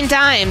 15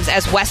 dimes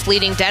as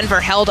West-leading Denver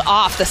held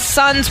off the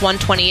Suns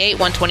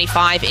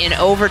 128-125 in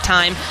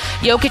overtime.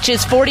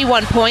 Jokic's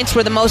 41 points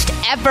were the most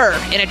ever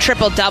in a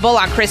triple-double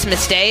on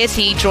Christmas Day as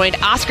he joined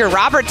Oscar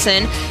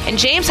Robertson and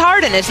James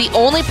Harden as the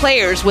only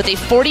players with a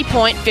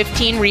 40-point,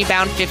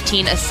 15-rebound,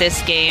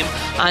 15-assist game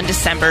on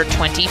December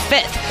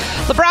 25th.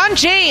 LeBron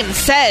James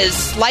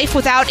says life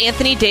without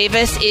Anthony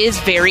Davis is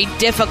very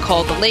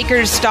difficult. The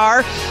Lakers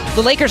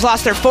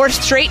lost their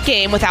 4th straight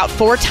game without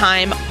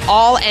 4-time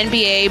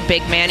All-NBA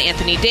big man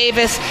Anthony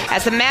Davis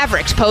as the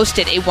Mavericks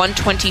posted a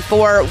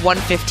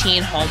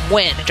 124-115 home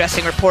win.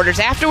 Addressing reporters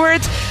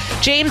afterwards,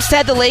 James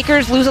said the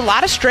Lakers lose a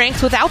lot of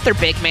strength without their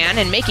big man,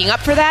 and making up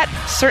for that,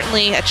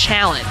 certainly a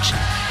challenge.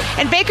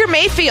 And Baker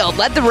Mayfield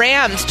led the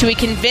Rams to a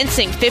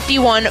convincing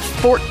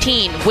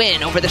 51-14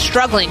 win over the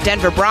struggling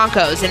Denver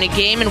Broncos in a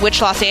game in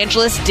which Los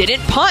Angeles didn't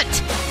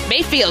punt.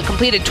 Mayfield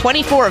completed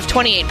 24 of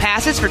 28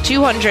 passes for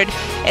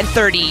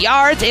 230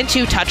 yards and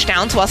 2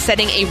 touchdowns while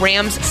setting a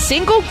Rams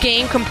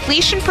single-game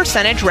completion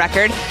percentage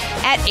record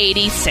at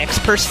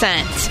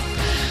 86%.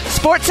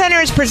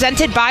 SportsCenter is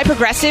presented by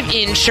Progressive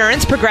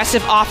Insurance.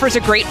 Progressive offers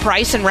a great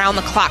price and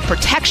round-the-clock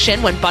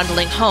protection when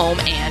bundling home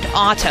and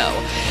auto.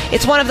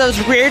 It's one of those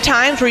rare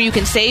times where you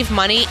can save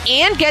money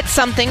and get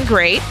something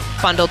great.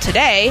 Bundle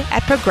today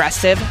at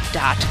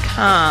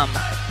Progressive.com.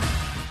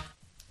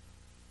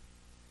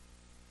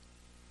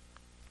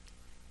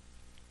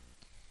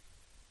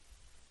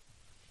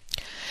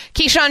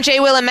 Keyshawn, J.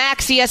 Will, and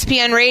Max,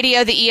 ESPN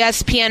Radio, the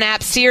ESPN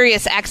app,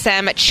 Sirius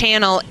XM,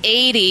 Channel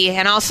 80,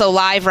 and also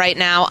live right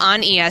now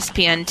on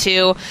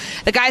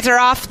ESPN2. The guys are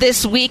off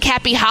this week.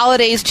 Happy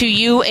holidays to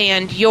you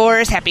and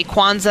yours. Happy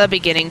Kwanzaa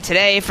beginning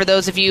today. For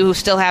those of you who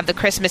still have the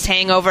Christmas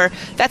hangover,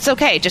 that's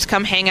okay. Just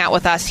come hang out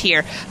with us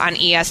here on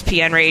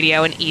ESPN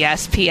Radio and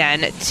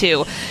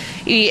ESPN2.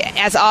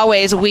 As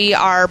always, we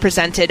are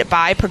presented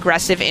by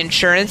Progressive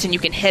Insurance, and you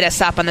can hit us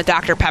up on the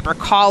Dr. Pepper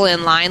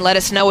call-in line. Let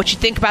us know what you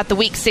think about the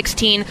Week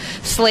 16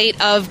 slate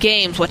of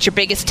games. What's your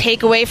biggest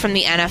takeaway from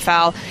the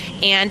NFL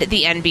and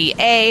the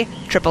NBA?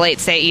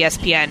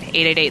 888-SAY-ESPN,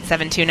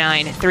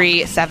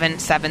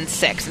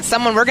 888-729-3776. And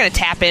someone we're going to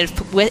tap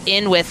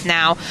in with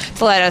now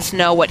to let us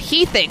know what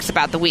he thinks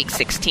about the Week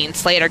 16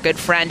 slate. Our good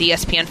friend,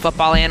 ESPN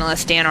football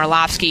analyst Dan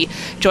Orlovsky,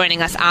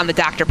 joining us on the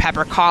Dr.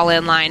 Pepper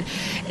call-in line.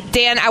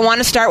 Dan, I want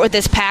to start with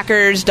this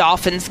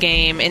Packers-Dolphins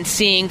game and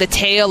seeing the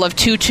tale of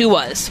two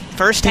Tuas,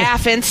 first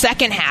half and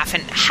second half,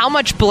 and how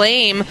much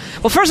blame.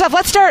 Well, first off,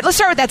 let's start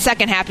with that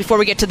second half before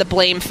we get to the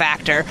blame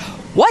factor.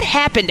 What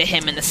happened to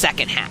him in the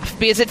second half?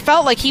 Because it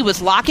felt like he was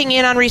locking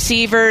in on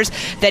receivers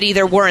that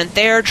either weren't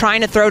there,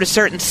 trying to throw to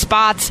certain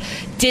spots.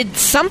 Did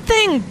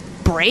something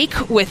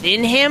break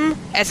within him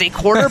as a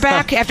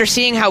quarterback after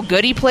seeing how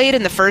good he played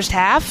in the first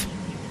half?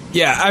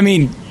 Yeah, I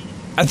mean,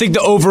 I think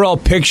the overall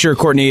picture,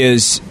 Courtney,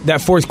 is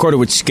that fourth quarter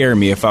would scare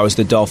me if I was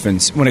the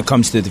Dolphins when it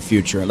comes to the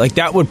future. Like,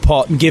 that would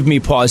give me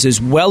pause as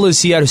well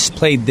as he has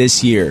played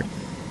this year.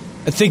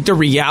 I think the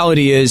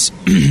reality is,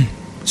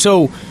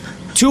 so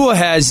Tua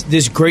has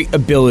this great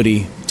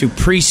ability to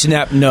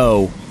pre-snap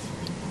know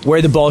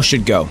where the ball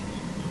should go.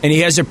 And he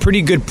has a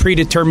pretty good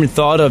predetermined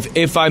thought of,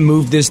 if I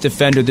move this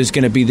defender, there's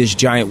going to be this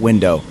giant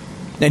window.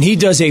 And he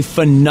does a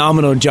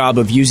phenomenal job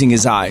of using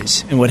his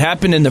eyes. And what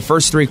happened in the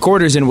first three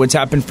quarters and what's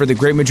happened for the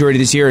great majority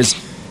of this year is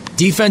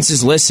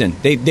defenses listen.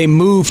 They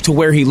move to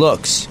where he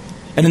looks.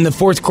 And in the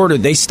fourth quarter,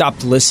 they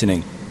stopped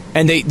listening.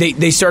 And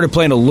they started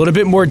playing a little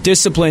bit more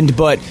disciplined,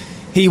 but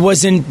they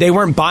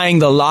weren't buying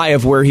the lie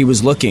of where he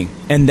was looking.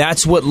 And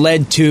that's what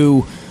led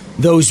to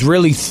those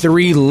really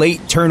three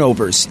late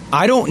turnovers.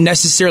 I don't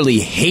necessarily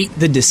hate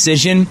the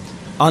decision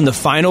on the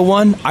final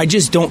one. I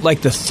just don't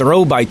like the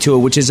throw by Tua,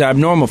 which is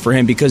abnormal for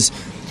him, because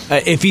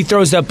if he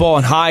throws that ball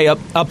up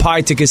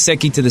high to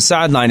Gesicki to the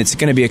sideline, it's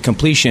going to be a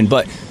completion.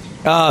 But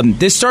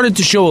this started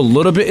to show a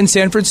little bit in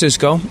San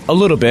Francisco, a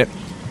little bit.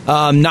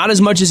 Not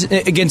as much as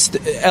against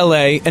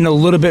L.A., and a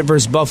little bit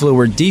versus Buffalo,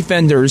 where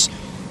defenders,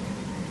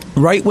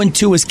 right when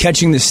Tua is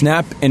catching the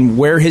snap and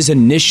where his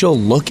initial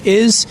look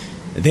is,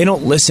 they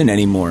don't listen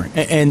anymore.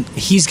 And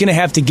he's going to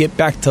have to get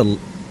back to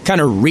kind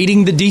of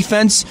reading the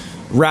defense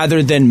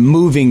rather than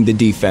moving the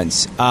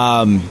defense.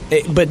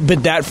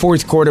 But that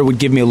fourth quarter would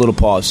give me a little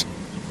pause.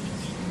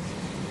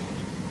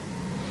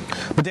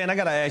 But Dan, I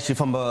got to ask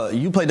you,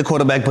 you played the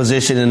quarterback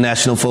position in the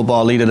National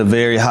Football League at a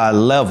very high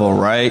level,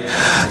 right?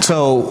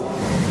 So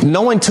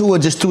knowing Tua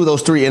just threw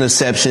those three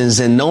interceptions,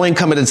 and knowing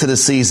coming into the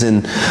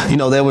season,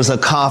 there was a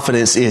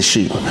confidence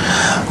issue,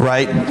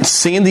 right?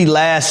 Seeing the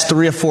last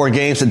 3 or 4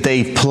 games that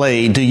they've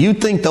played, do you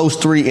think those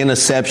 3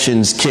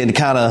 interceptions can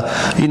kind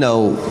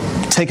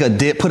of, take a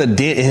dip, put a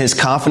dent in his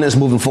confidence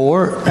moving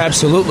forward?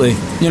 Absolutely.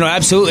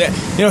 Absolutely.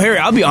 Harry,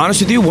 I'll be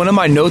honest with you. One of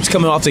my notes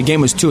coming off the game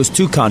was Tua's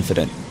too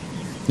confident.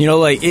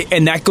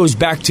 And that goes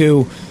back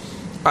to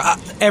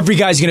every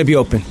guy's going to be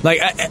open.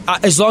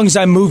 As long as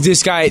I move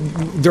this guy,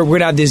 we're going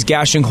to have this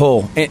gashing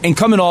hole. And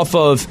coming off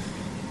of,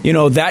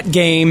 that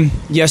game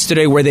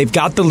yesterday where they've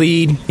got the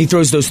lead, he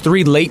throws those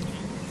 3 late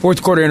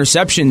fourth quarter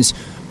interceptions,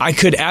 I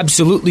could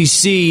absolutely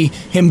see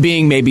him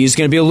being, maybe he's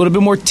going to be a little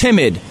bit more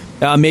timid.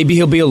 Maybe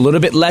he'll be a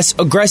little bit less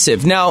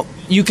aggressive. Now,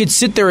 you could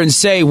sit there and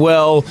say,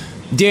 well,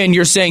 Dan,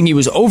 you're saying he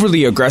was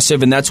overly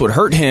aggressive and that's what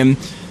hurt him.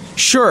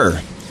 Sure.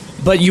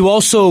 But you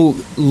also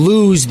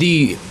lose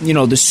the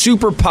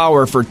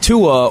superpower for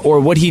Tua, or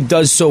what he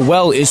does so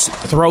well is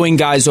throwing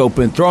guys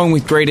open, throwing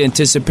with great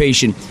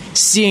anticipation,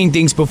 seeing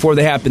things before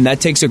they happen. That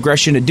takes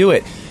aggression to do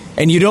it.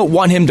 And you don't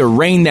want him to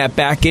rein that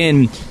back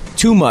in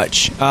too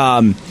much. With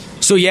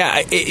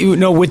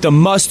the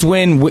must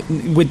win,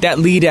 with that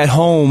lead at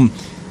home,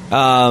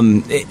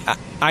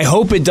 I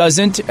hope it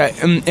doesn't,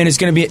 and it's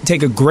going to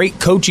take a great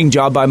coaching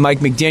job by Mike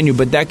McDaniel,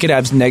 but that could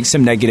have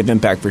some negative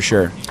impact for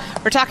sure.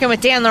 We're talking with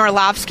Dan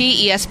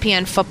Orlovsky,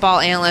 ESPN football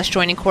analyst,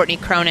 joining Courtney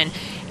Cronin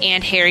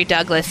and Harry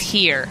Douglas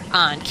here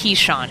on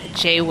Keyshawn,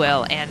 J.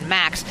 Will, and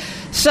Max.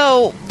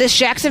 So this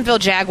Jacksonville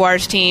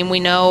Jaguars team, we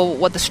know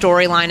what the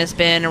storyline has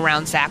been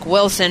around Zach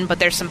Wilson, but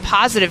there's some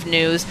positive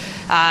news,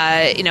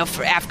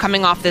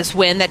 coming off this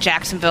win that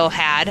Jacksonville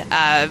had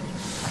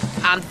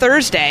on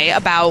Thursday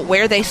about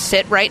where they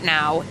sit right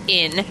now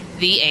in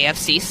the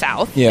AFC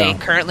South. Yeah. They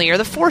currently are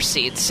the 4th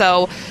seed.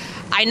 So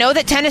I know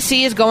that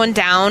Tennessee is going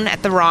down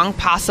at the wrong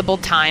possible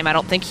time. I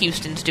don't think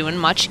Houston's doing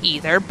much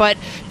either. But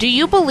do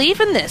you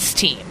believe in this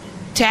team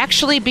to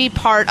actually be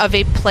part of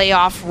a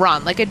playoff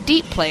run, like a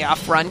deep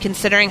playoff run,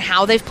 considering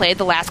how they've played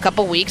the last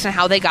couple weeks and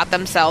how they got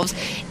themselves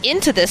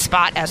into this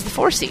spot as the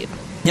 4th seed?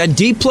 Yeah,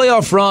 deep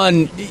playoff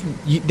run,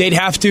 they'd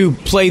have to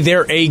play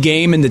their A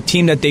game, and the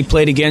team that they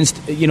played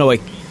against,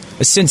 like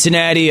a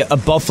Cincinnati, a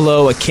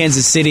Buffalo, a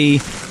Kansas City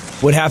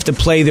would have to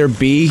play their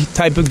B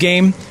type of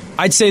game.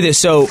 I'd say this.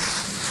 So,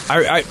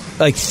 I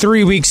like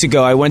 3 weeks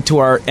ago, I went to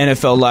our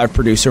NFL Live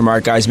producer,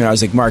 Mark Eisman. I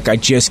was like, Mark, I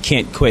just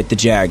can't quit the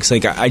Jags.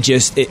 Like,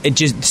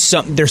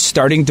 they're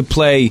starting to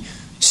play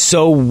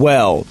so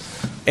well.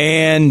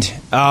 And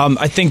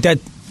I think that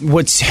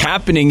what's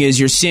happening is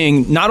you're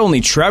seeing not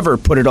only Trevor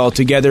put it all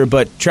together,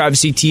 but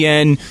Travis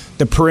Etienne,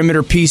 the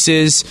perimeter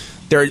pieces,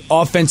 their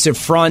offensive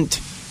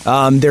front.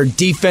 Their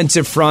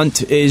defensive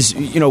front is,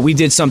 we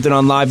did something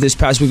on live this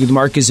past week with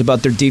Marcus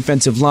about their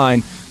defensive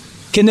line.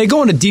 Can they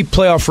go on a deep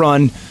playoff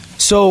run?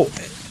 So,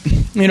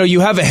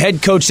 you have a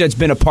head coach that's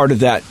been a part of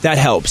that. That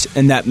helps,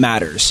 and that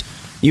matters.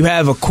 You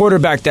have a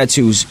quarterback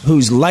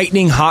who's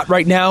lightning hot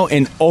right now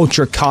and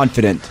ultra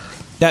confident.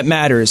 That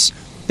matters.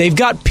 They've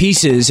got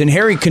pieces, and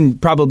Harry can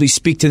probably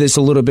speak to this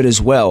a little bit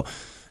as well.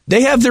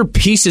 They have their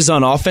pieces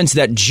on offense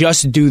that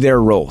just do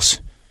their roles.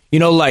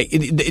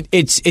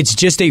 It's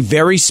just a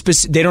very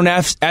specific. They don't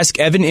ask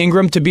Evan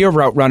Ingram to be a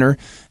route runner.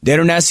 They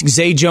don't ask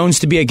Zay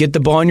Jones to be a get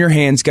the ball in your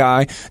hands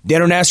guy. They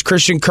don't ask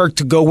Christian Kirk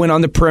to go win on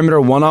the perimeter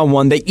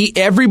one-on-one.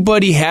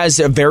 Everybody has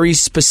a very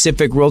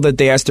specific role that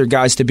they ask their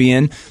guys to be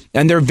in,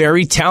 and they're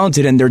very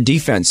talented in their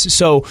defense.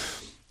 So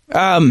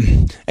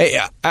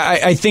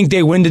I think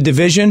they win the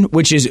division,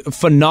 which is a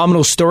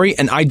phenomenal story.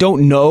 And I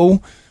don't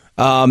know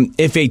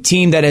if a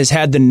team that has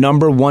had the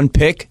number 1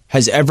 pick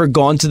has ever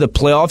gone to the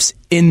playoffs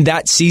in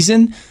that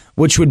season,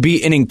 which would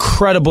be an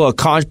incredible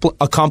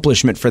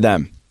accomplishment for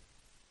them.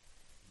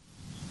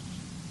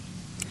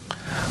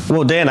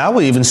 Well, Dan, I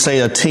would even say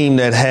a team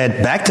that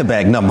had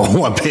back-to-back number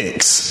 1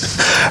 picks,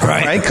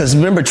 right? Because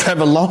remember,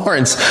 Trevor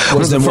Lawrence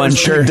was the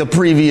first pick the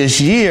previous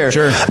year.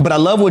 Sure. But I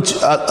love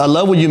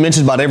what you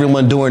mentioned about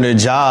everyone doing their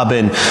job,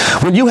 and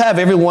when you have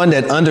everyone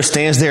that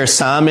understands their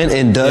assignment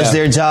and does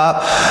their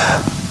job,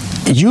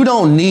 you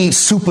don't need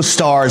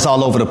superstars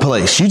all over the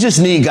place. You just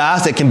need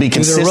guys that can be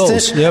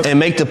consistent and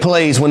make the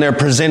plays when they're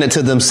presented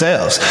to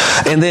themselves.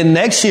 And then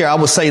next year, I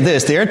would say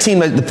this. They're a team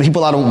that the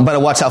people better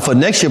watch out for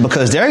next year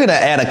because they're going to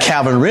add a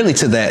Calvin Ridley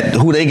to that,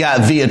 who they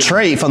got via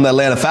trade from the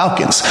Atlanta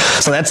Falcons.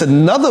 So that's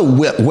another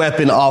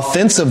weapon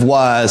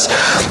offensive-wise.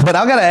 But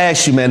I got to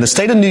ask you, man, the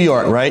state of New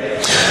York, right?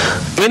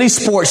 Any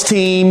sports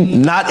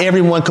team, not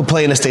everyone could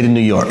play in the state of New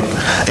York.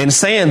 And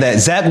saying that,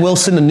 Zach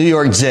Wilson, the New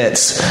York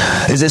Jets,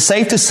 is it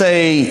safe to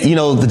say,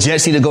 the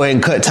Jets need to go ahead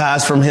and cut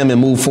ties from him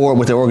and move forward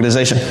with their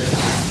organization?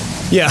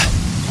 Yeah.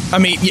 I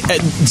mean,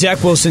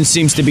 Zach Wilson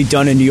seems to be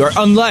done in New York.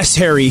 Unless,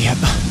 Harry,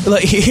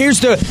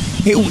 let's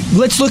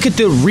look at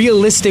the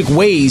realistic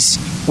ways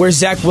where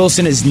Zach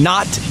Wilson is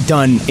not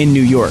done in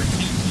New York.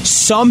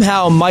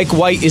 Somehow Mike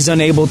White is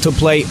unable to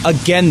play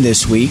again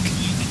this week,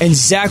 and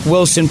Zach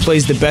Wilson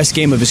plays the best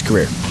game of his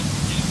career.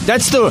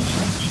 That's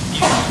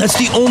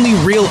the only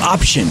real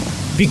option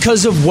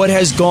because of what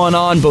has gone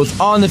on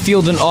both on the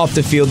field and off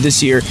the field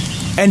this year.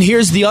 And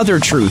here's the other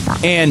truth,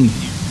 and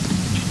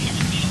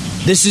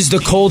this is the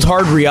cold,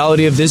 hard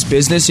reality of this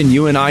business, and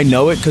you and I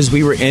know it because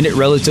we were in it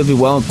relatively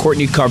well, and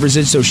Courtney covers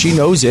it, so she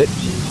knows it.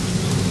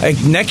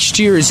 Next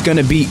year is going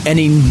to be an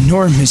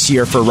enormous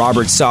year for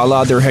Robert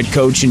Saleh, their head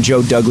coach, and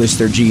Joe Douglas,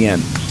 their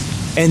GM.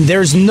 And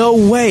there's no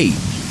way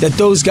that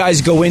those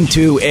guys go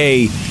into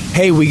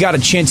hey, we got a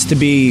chance to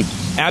be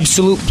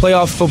absolute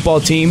playoff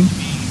football team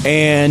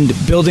and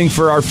building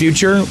for our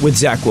future with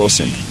Zach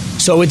Wilson.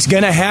 So it's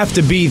going to have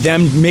to be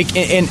them make,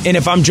 and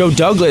if I'm Joe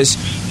Douglas,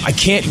 I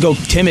can't go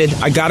timid.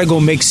 I got to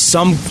go make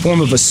some form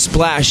of a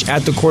splash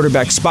at the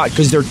quarterback spot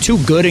because they're too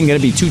good and going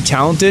to be too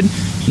talented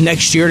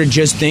next year to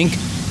just think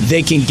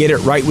they can get it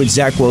right with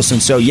Zach Wilson.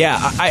 So, yeah,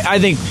 I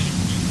think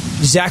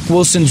Zach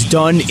Wilson's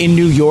done in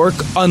New York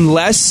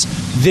unless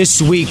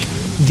this week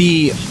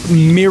the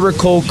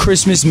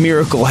Christmas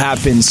miracle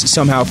happens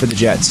somehow for the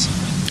Jets.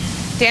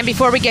 Dan,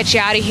 before we get you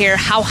out of here,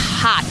 how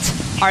hot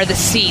are the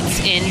seats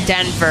in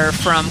Denver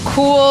from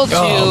cool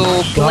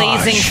to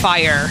blazing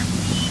fire?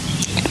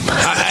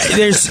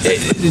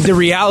 The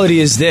reality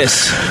is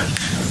this.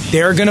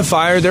 They're going to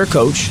fire their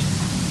coach,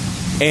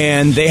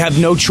 and they have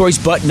no choice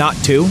but not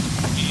to.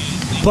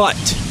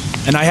 But,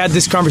 and I had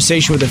this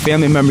conversation with a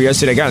family member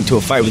yesterday. I got into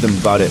a fight with him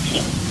about it.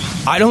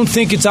 I don't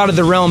think it's out of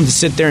the realm to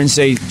sit there and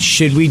say,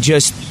 should we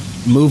just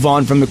move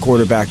on from the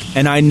quarterback?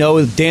 And I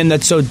know, Dan,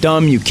 that's so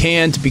dumb. You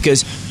can't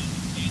because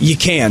you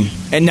can.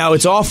 And now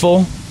it's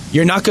awful.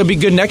 You're not going to be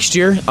good next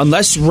year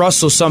unless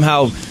Russell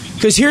somehow...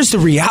 Because here's the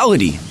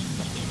reality.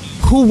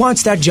 Who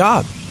wants that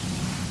job?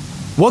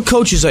 What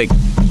coach is like...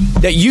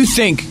 That you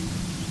think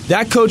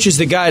that coach is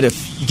the guy to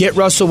get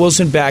Russell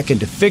Wilson back and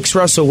to fix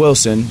Russell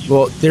Wilson?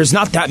 Well, there's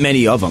not that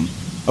many of them.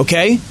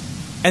 Okay?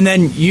 And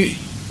then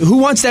who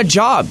wants that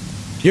job?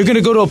 You're going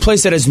to go to a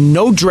place that has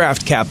no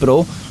draft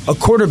capital, a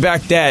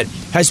quarterback that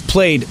has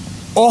played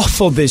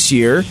awful this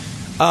year,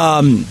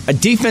 a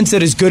defense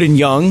that is good and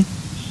young,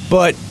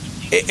 but...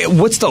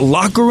 What's the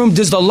locker room?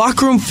 Does the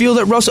locker room feel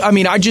that Russell... I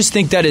mean, I just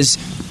think that has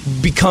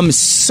become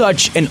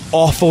such an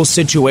awful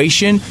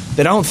situation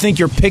that I don't think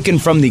you're picking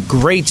from the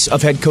greats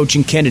of head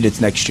coaching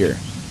candidates next year.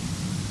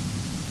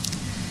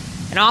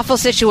 An awful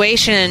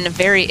situation, a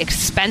very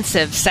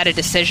expensive set of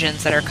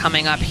decisions that are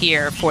coming up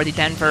here for the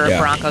Denver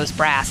Broncos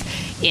brass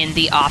in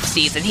the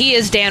offseason. He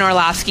is Dan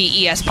Orlovsky,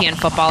 ESPN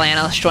football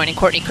analyst, joining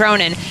Courtney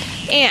Cronin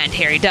and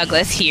Harry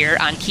Douglas here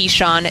on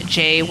Keyshawn,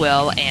 J.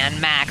 Will, and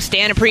Max.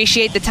 Dan,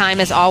 appreciate the time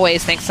as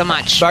always. Thanks so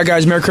much. Bye,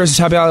 guys. Merry Christmas.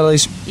 Happy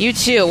holidays. You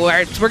too.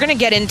 We're going to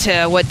get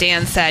into what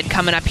Dan said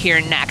coming up here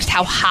next,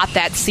 how hot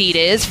that seat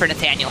is for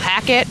Nathaniel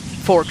Hackett,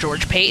 for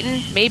George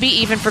Payton, maybe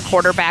even for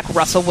quarterback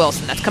Russell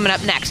Wilson. That's coming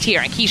up next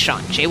here on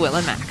Keyshawn, J. Will,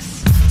 and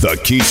Max. The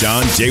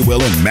Keyshawn, J.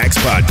 Will, and Max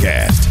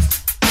podcast.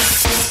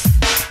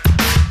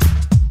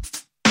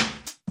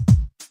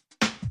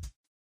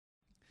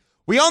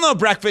 We all know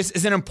breakfast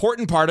is an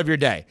important part of your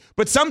day,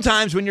 but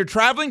sometimes when you're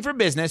traveling for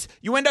business,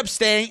 you end up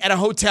staying at a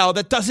hotel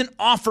that doesn't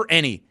offer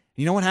any.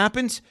 You know what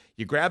happens?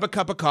 You grab a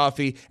cup of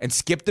coffee and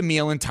skip the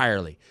meal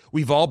entirely.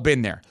 We've all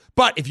been there.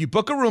 But if you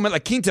book a room at La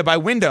Quinta by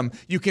Wyndham,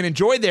 you can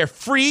enjoy their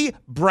free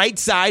Bright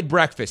Side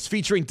breakfast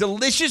featuring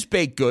delicious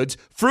baked goods,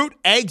 fruit,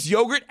 eggs,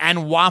 yogurt,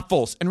 and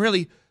waffles. And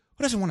really,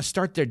 who doesn't want to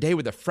start their day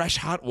with a fresh,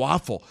 hot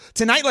waffle?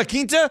 Tonight, La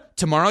Quinta,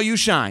 tomorrow you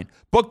shine.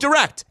 Book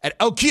direct at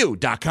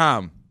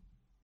lq.com.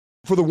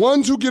 For the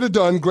ones who get it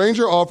done,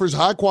 Grainger offers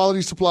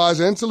high-quality supplies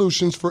and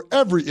solutions for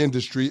every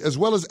industry, as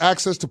well as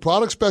access to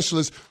product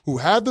specialists who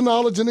have the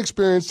knowledge and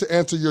experience to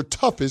answer your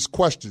toughest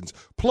questions.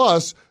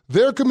 Plus,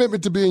 their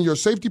commitment to being your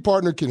safety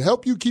partner can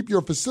help you keep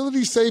your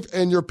facility safe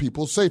and your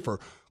people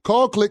safer.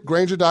 Call, click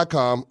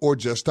Grainger.com, or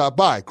just stop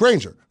by.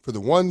 Grainger, for the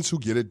ones who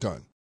get it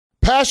done.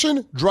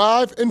 Passion,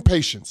 drive, and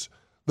patience.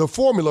 The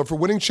formula for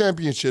winning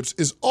championships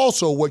is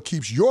also what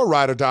keeps your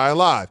ride or die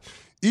alive.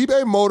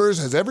 eBay Motors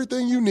has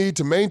everything you need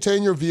to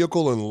maintain your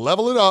vehicle and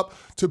level it up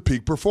to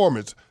peak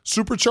performance.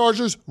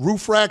 Superchargers,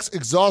 roof racks,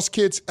 exhaust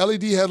kits,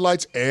 LED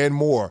headlights, and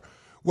more.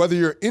 Whether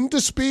you're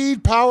into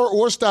speed, power,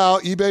 or style,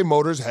 eBay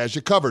Motors has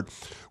you covered.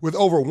 With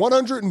over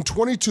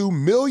 122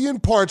 million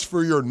parts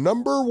for your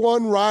number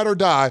one ride or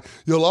die,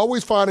 you'll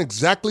always find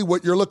exactly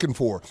what you're looking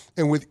for.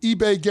 And with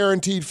eBay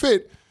Guaranteed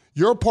Fit,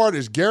 your part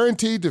is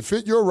guaranteed to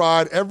fit your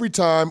ride every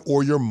time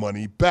or your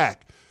money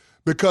back.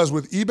 Because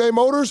with eBay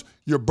Motors,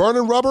 you're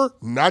burning rubber,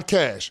 not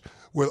cash.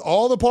 With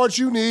all the parts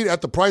you need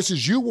at the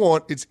prices you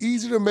want, it's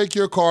easy to make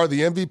your car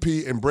the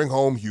MVP and bring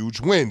home huge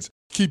wins.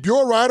 Keep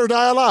your ride or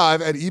die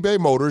alive at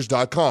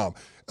ebaymotors.com.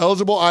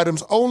 Eligible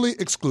items only.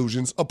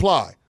 Exclusions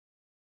apply.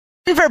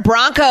 Denver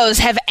Broncos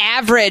have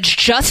averaged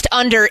just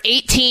under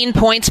 18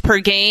 points per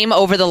game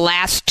over the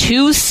last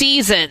 2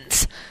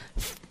 seasons,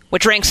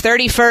 which ranks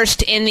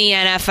 31st in the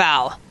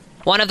NFL.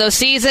 One of those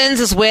seasons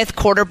is with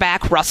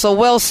quarterback Russell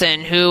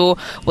Wilson, who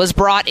was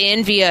brought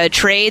in via a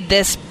trade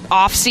this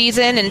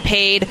offseason and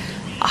paid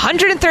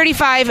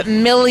 $135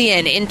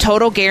 million in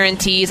total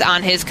guarantees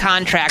on his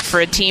contract for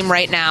a team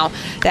right now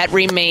that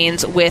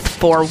remains with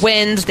 4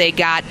 wins. They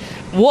got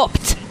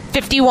whooped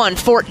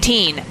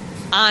 51-14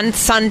 on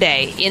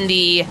Sunday in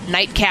the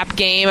nightcap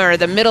game, or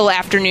the middle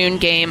afternoon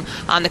game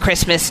on the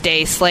Christmas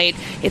Day slate.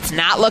 It's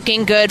not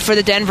looking good for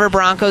the Denver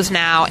Broncos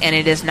now, and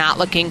it is not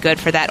looking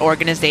good for that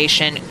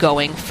organization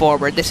going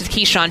forward. This is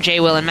Keyshawn, J.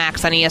 Will, and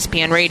Max on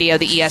ESPN Radio,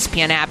 the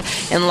ESPN app,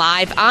 and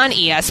live on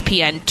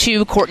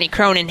ESPN2. Courtney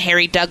Cronin,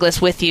 Harry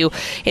Douglas with you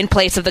in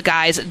place of the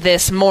guys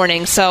this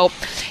morning. So,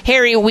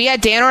 Harry, we had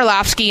Dan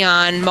Orlovsky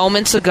on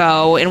moments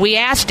ago, and we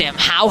asked him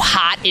how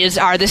hot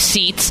are the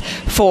seats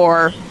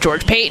for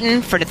George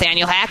Paton, for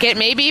Nathaniel Hackett,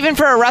 maybe even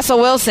for a Russell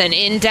Wilson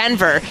in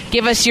Denver.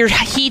 Give us your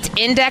heat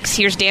index.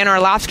 Here's Dan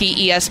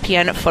Orlovsky,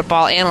 ESPN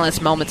football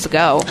analyst, moments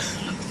ago.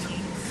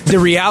 The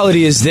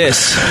reality is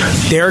this.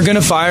 They're going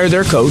to fire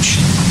their coach,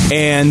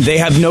 and they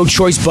have no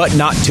choice but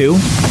not to.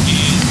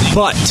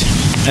 But,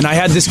 and I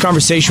had this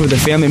conversation with a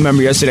family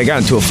member yesterday. I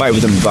got into a fight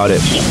with him about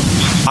it.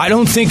 I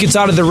don't think it's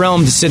out of the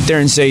realm to sit there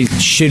and say,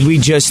 should we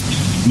just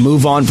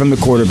move on from the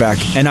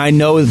quarterback? And I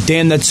know,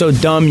 Dan, that's so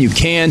dumb. You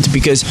can't,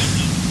 because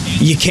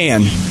you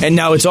can. And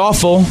now it's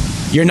awful.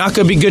 You're not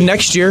going to be good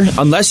next year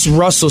unless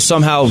Russell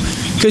somehow...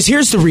 Because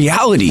here's the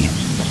reality.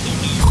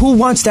 Who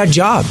wants that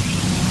job?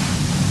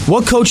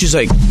 What coach is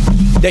like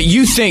that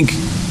you think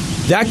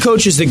that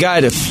coach is the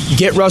guy to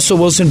get Russell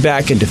Wilson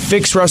back and to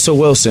fix Russell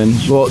Wilson?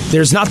 Well,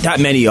 there's not that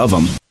many of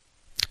them.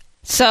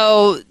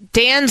 So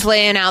Dan's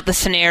laying out the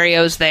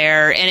scenarios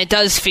there, and it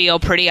does feel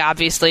pretty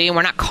obviously, and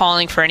we're not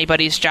calling for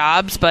anybody's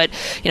jobs, but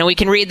we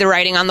can read the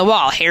writing on the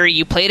wall. Harry,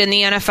 you played in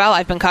the NFL.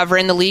 I've been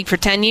covering the league for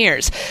 10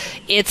 years.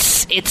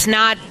 It's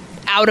not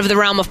out of the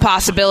realm of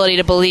possibility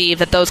to believe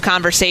that those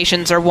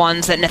conversations are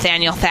ones that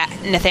Nathaniel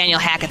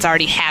Hackett's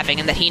already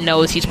having, and that he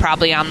knows he's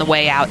probably on the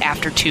way out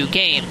after 2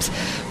 games.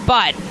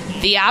 But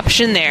the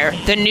option there,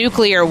 the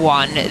nuclear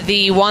one,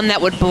 the one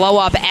that would blow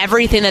up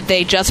everything that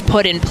they just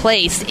put in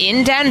place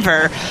in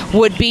Denver,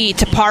 would be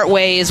to part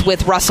ways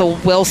with Russell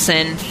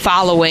Wilson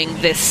following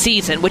this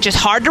season, which is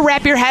hard to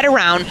wrap your head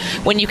around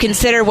when you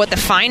consider what the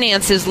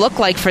finances look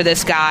like for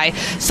this guy,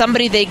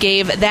 somebody they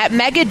gave that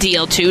mega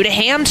deal to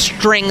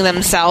hamstring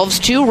themselves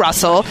to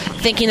Russell,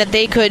 thinking that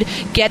they could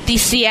get the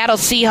Seattle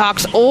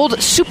Seahawks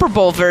old Super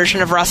Bowl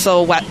version of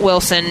Russell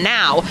Wilson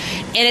now,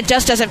 and it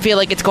just doesn't feel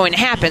like it's going to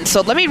happen.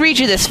 So let me read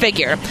you this figure,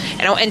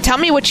 and tell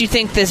me what you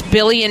think this $1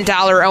 billion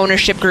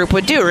ownership group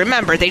would do.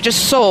 Remember, they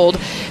just sold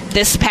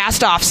this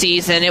past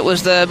offseason. It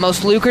was the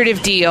most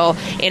lucrative deal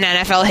in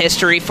NFL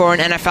history for an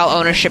NFL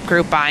ownership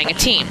group buying a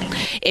team.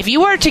 If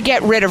you were to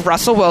get rid of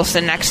Russell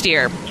Wilson next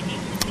year,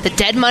 the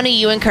dead money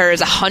you incur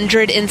is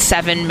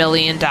 $107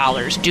 million.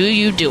 Do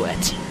you do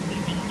it?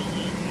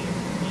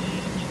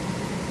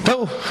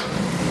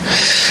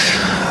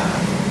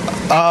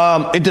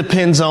 It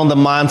depends on the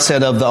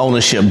mindset of the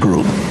ownership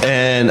group.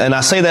 And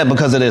I say that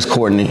because of this,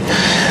 Courtney.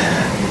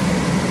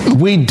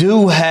 We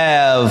do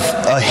have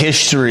a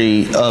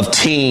history of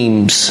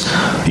teams,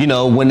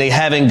 when they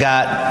haven't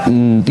got,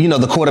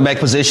 the quarterback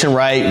position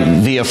right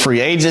via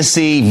free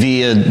agency,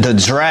 via the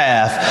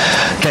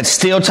draft, that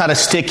still try to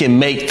stick and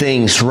make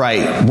things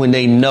right when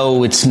they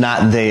know it's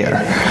not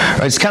there.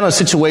 It's kind of a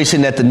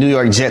situation that the New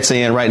York Jets are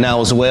in right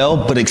now as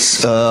well, but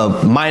it's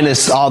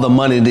minus all the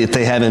money that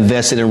they have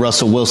invested in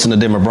Russell Wilson, the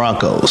Denver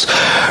Broncos,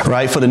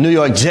 right? For the New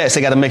York Jets,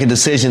 they got to make a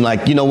decision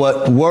like, you know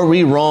what, were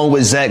we wrong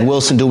with Zach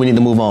Wilson? Do we need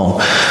to move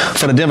on?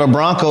 for the Denver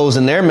Broncos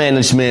and their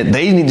management,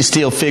 they need to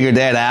still figure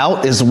that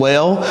out as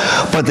well.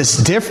 But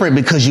it's different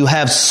because you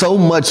have so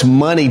much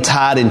money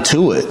tied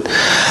into it.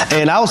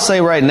 And I'll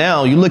say right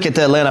now, you look at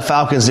the Atlanta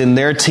Falcons and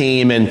their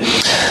team and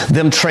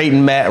them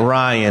trading Matt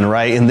Ryan,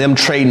 right? And them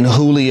trading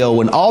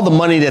Julio and all the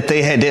money that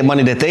they had, that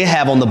money that they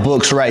have on the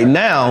books right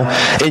now.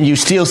 And you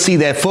still see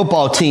that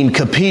football team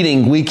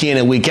competing week in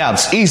and week out.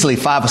 It's easily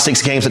 5 or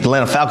 6 games that the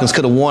Atlanta Falcons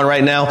could have won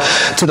right now,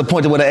 to the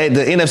point where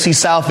the NFC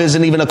South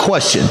isn't even a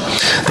question.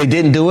 They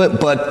didn't do it,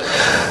 but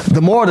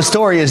the moral of the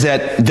story is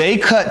that they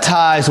cut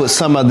ties with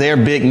some of their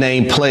big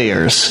name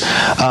players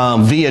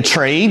via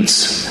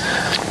trades,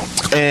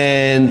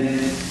 and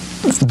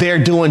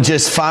they're doing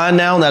just fine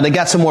now. Now, they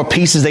got some more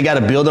pieces they got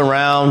to build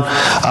around,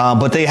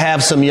 but they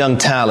have some young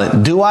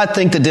talent. Do I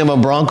think the Denver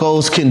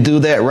Broncos can do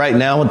that right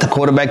now with the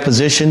quarterback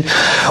position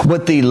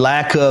with the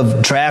lack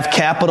of draft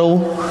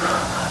capital?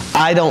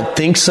 I don't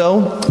think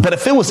so. But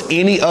if it was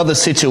any other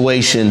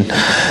situation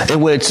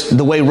in which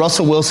the way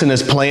Russell Wilson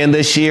is playing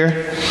this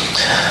year,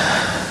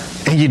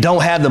 and you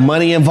don't have the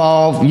money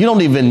involved,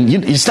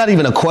 it's not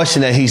even a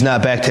question that he's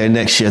not back there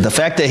next year. The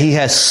fact that he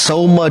has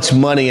so much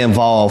money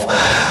involved,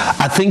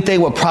 I think they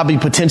would probably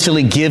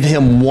potentially give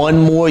him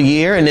one more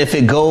year. And if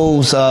it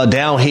goes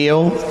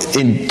downhill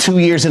in 2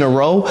 years in a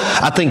row,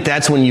 I think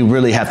that's when you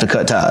really have to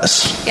cut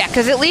ties. Yeah,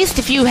 because at least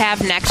if you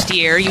have next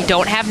year, you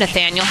don't have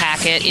Nathaniel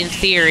Hackett, in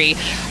theory,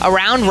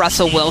 around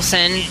Russell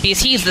Wilson, because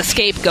he's the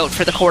scapegoat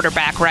for the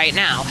quarterback right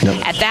now.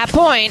 Yep. At that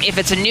point, if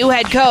it's a new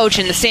head coach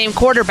and the same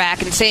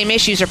quarterback and same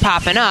issues are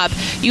popping up,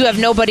 you have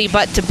nobody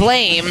but to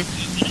blame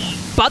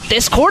but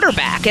this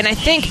quarterback. And I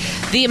think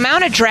the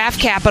amount of draft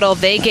capital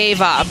they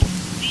gave up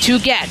to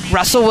get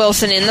Russell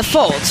Wilson in the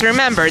fold. So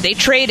remember, they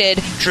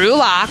traded Drew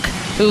Lock,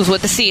 who's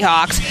with the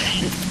Seahawks,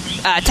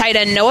 tight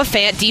end Noah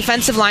Fant,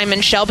 defensive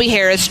lineman Shelby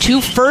Harris,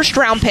 2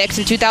 first-round picks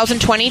in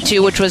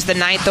 2022, which was the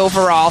 9th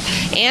overall,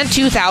 and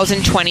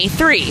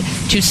 2023.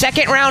 2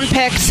 second-round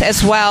picks,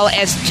 as well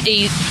as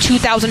a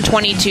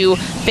 2022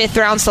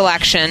 fifth-round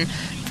selection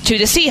to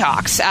the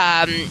Seahawks.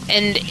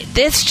 And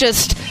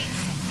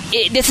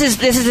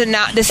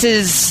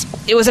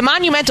it was a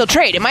monumental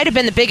trade. It might have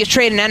been the biggest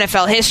trade in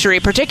NFL history,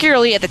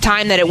 particularly at the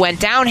time that it went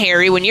down,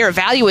 Harry, when you're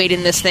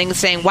evaluating this thing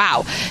saying,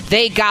 wow,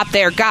 they got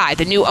their guy.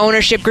 The new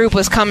ownership group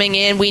was coming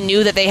in. We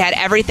knew that they had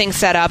everything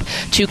set up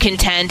to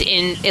contend,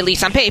 in, at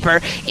least on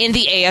paper, in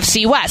the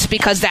AFC West,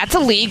 because that's a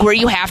league where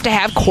you have to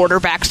have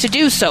quarterbacks to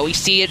do so. We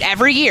see it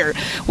every year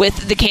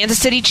with the Kansas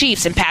City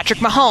Chiefs and Patrick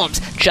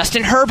Mahomes.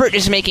 Justin Herbert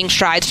is making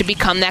strides to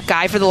become that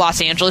guy for the Los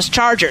Angeles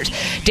Chargers.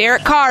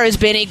 Derek Carr has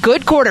been a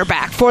good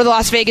quarterback for the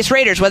Las Vegas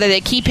Raiders. Whether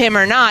they keep him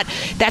or not,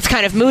 that's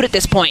kind of moot at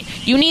this point.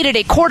 You needed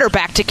a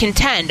quarterback to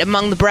contend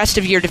among the rest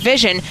of your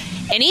division,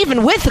 and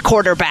even with the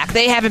quarterback,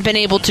 they haven't been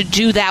able to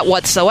do that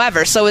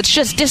whatsoever. So it's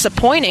just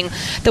disappointing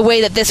the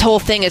way that this whole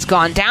thing has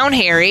gone down,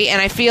 Harry,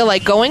 and I feel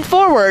like going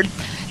forward,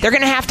 they're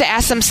going to have to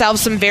ask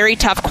themselves some very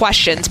tough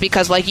questions,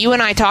 because like you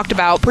and I talked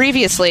about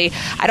previously,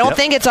 I don't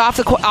think it's off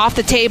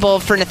the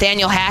table for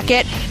Nathaniel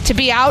Hackett to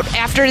be out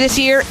after this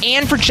year,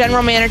 and for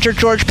general manager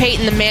George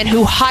Payton, the man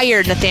who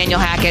hired Nathaniel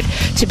Hackett,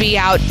 to be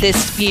out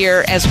this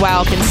year as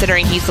well,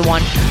 considering he's the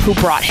one who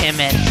brought him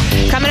in.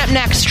 Coming up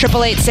next,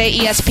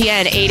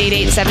 888-SAY-ESPN,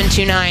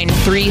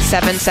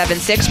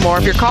 888-729-3776. More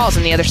of your calls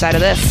on the other side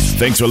of this.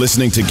 Thanks for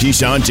listening to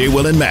Keyshawn, J.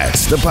 Will, and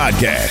Max, the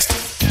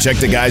podcast. Check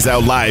the guys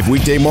out live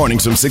weekday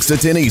mornings from 6 to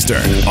 10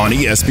 Eastern on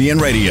ESPN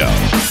Radio.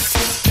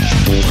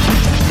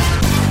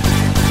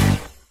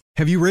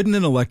 Have you ridden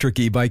an electric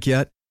e-bike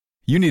yet?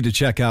 You need to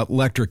check out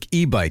Electric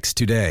E-Bikes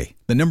today,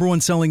 the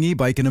 #1 selling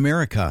e-bike in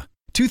America.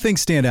 2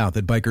 things stand out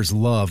that bikers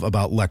love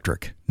about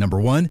Electric. Number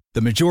 1,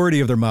 the majority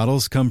of their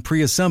models come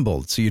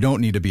pre-assembled, so you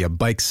don't need to be a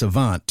bike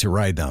savant to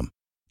ride them.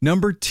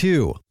 Number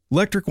 2,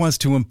 Electric wants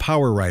to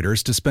empower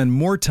riders to spend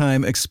more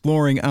time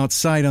exploring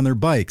outside on their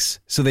bikes,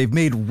 so they've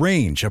made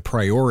range a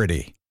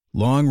priority.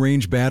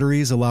 Long-range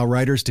batteries allow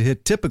riders to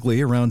hit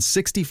typically around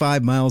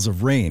 65 miles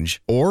of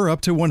range, or up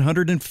to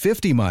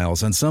 150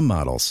 miles on some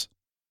models.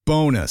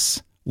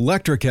 Bonus,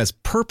 Electric has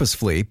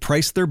purposefully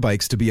priced their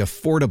bikes to be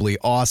affordably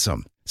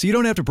awesome, so you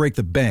don't have to break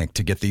the bank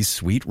to get these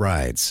sweet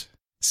rides.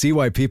 See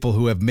why people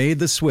who have made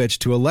the switch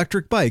to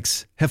electric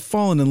bikes have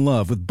fallen in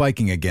love with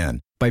biking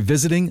again by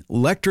visiting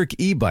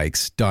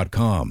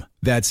lectricebikes.com.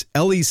 That's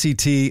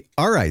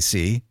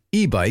LECTRIC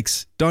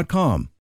ebikes.com.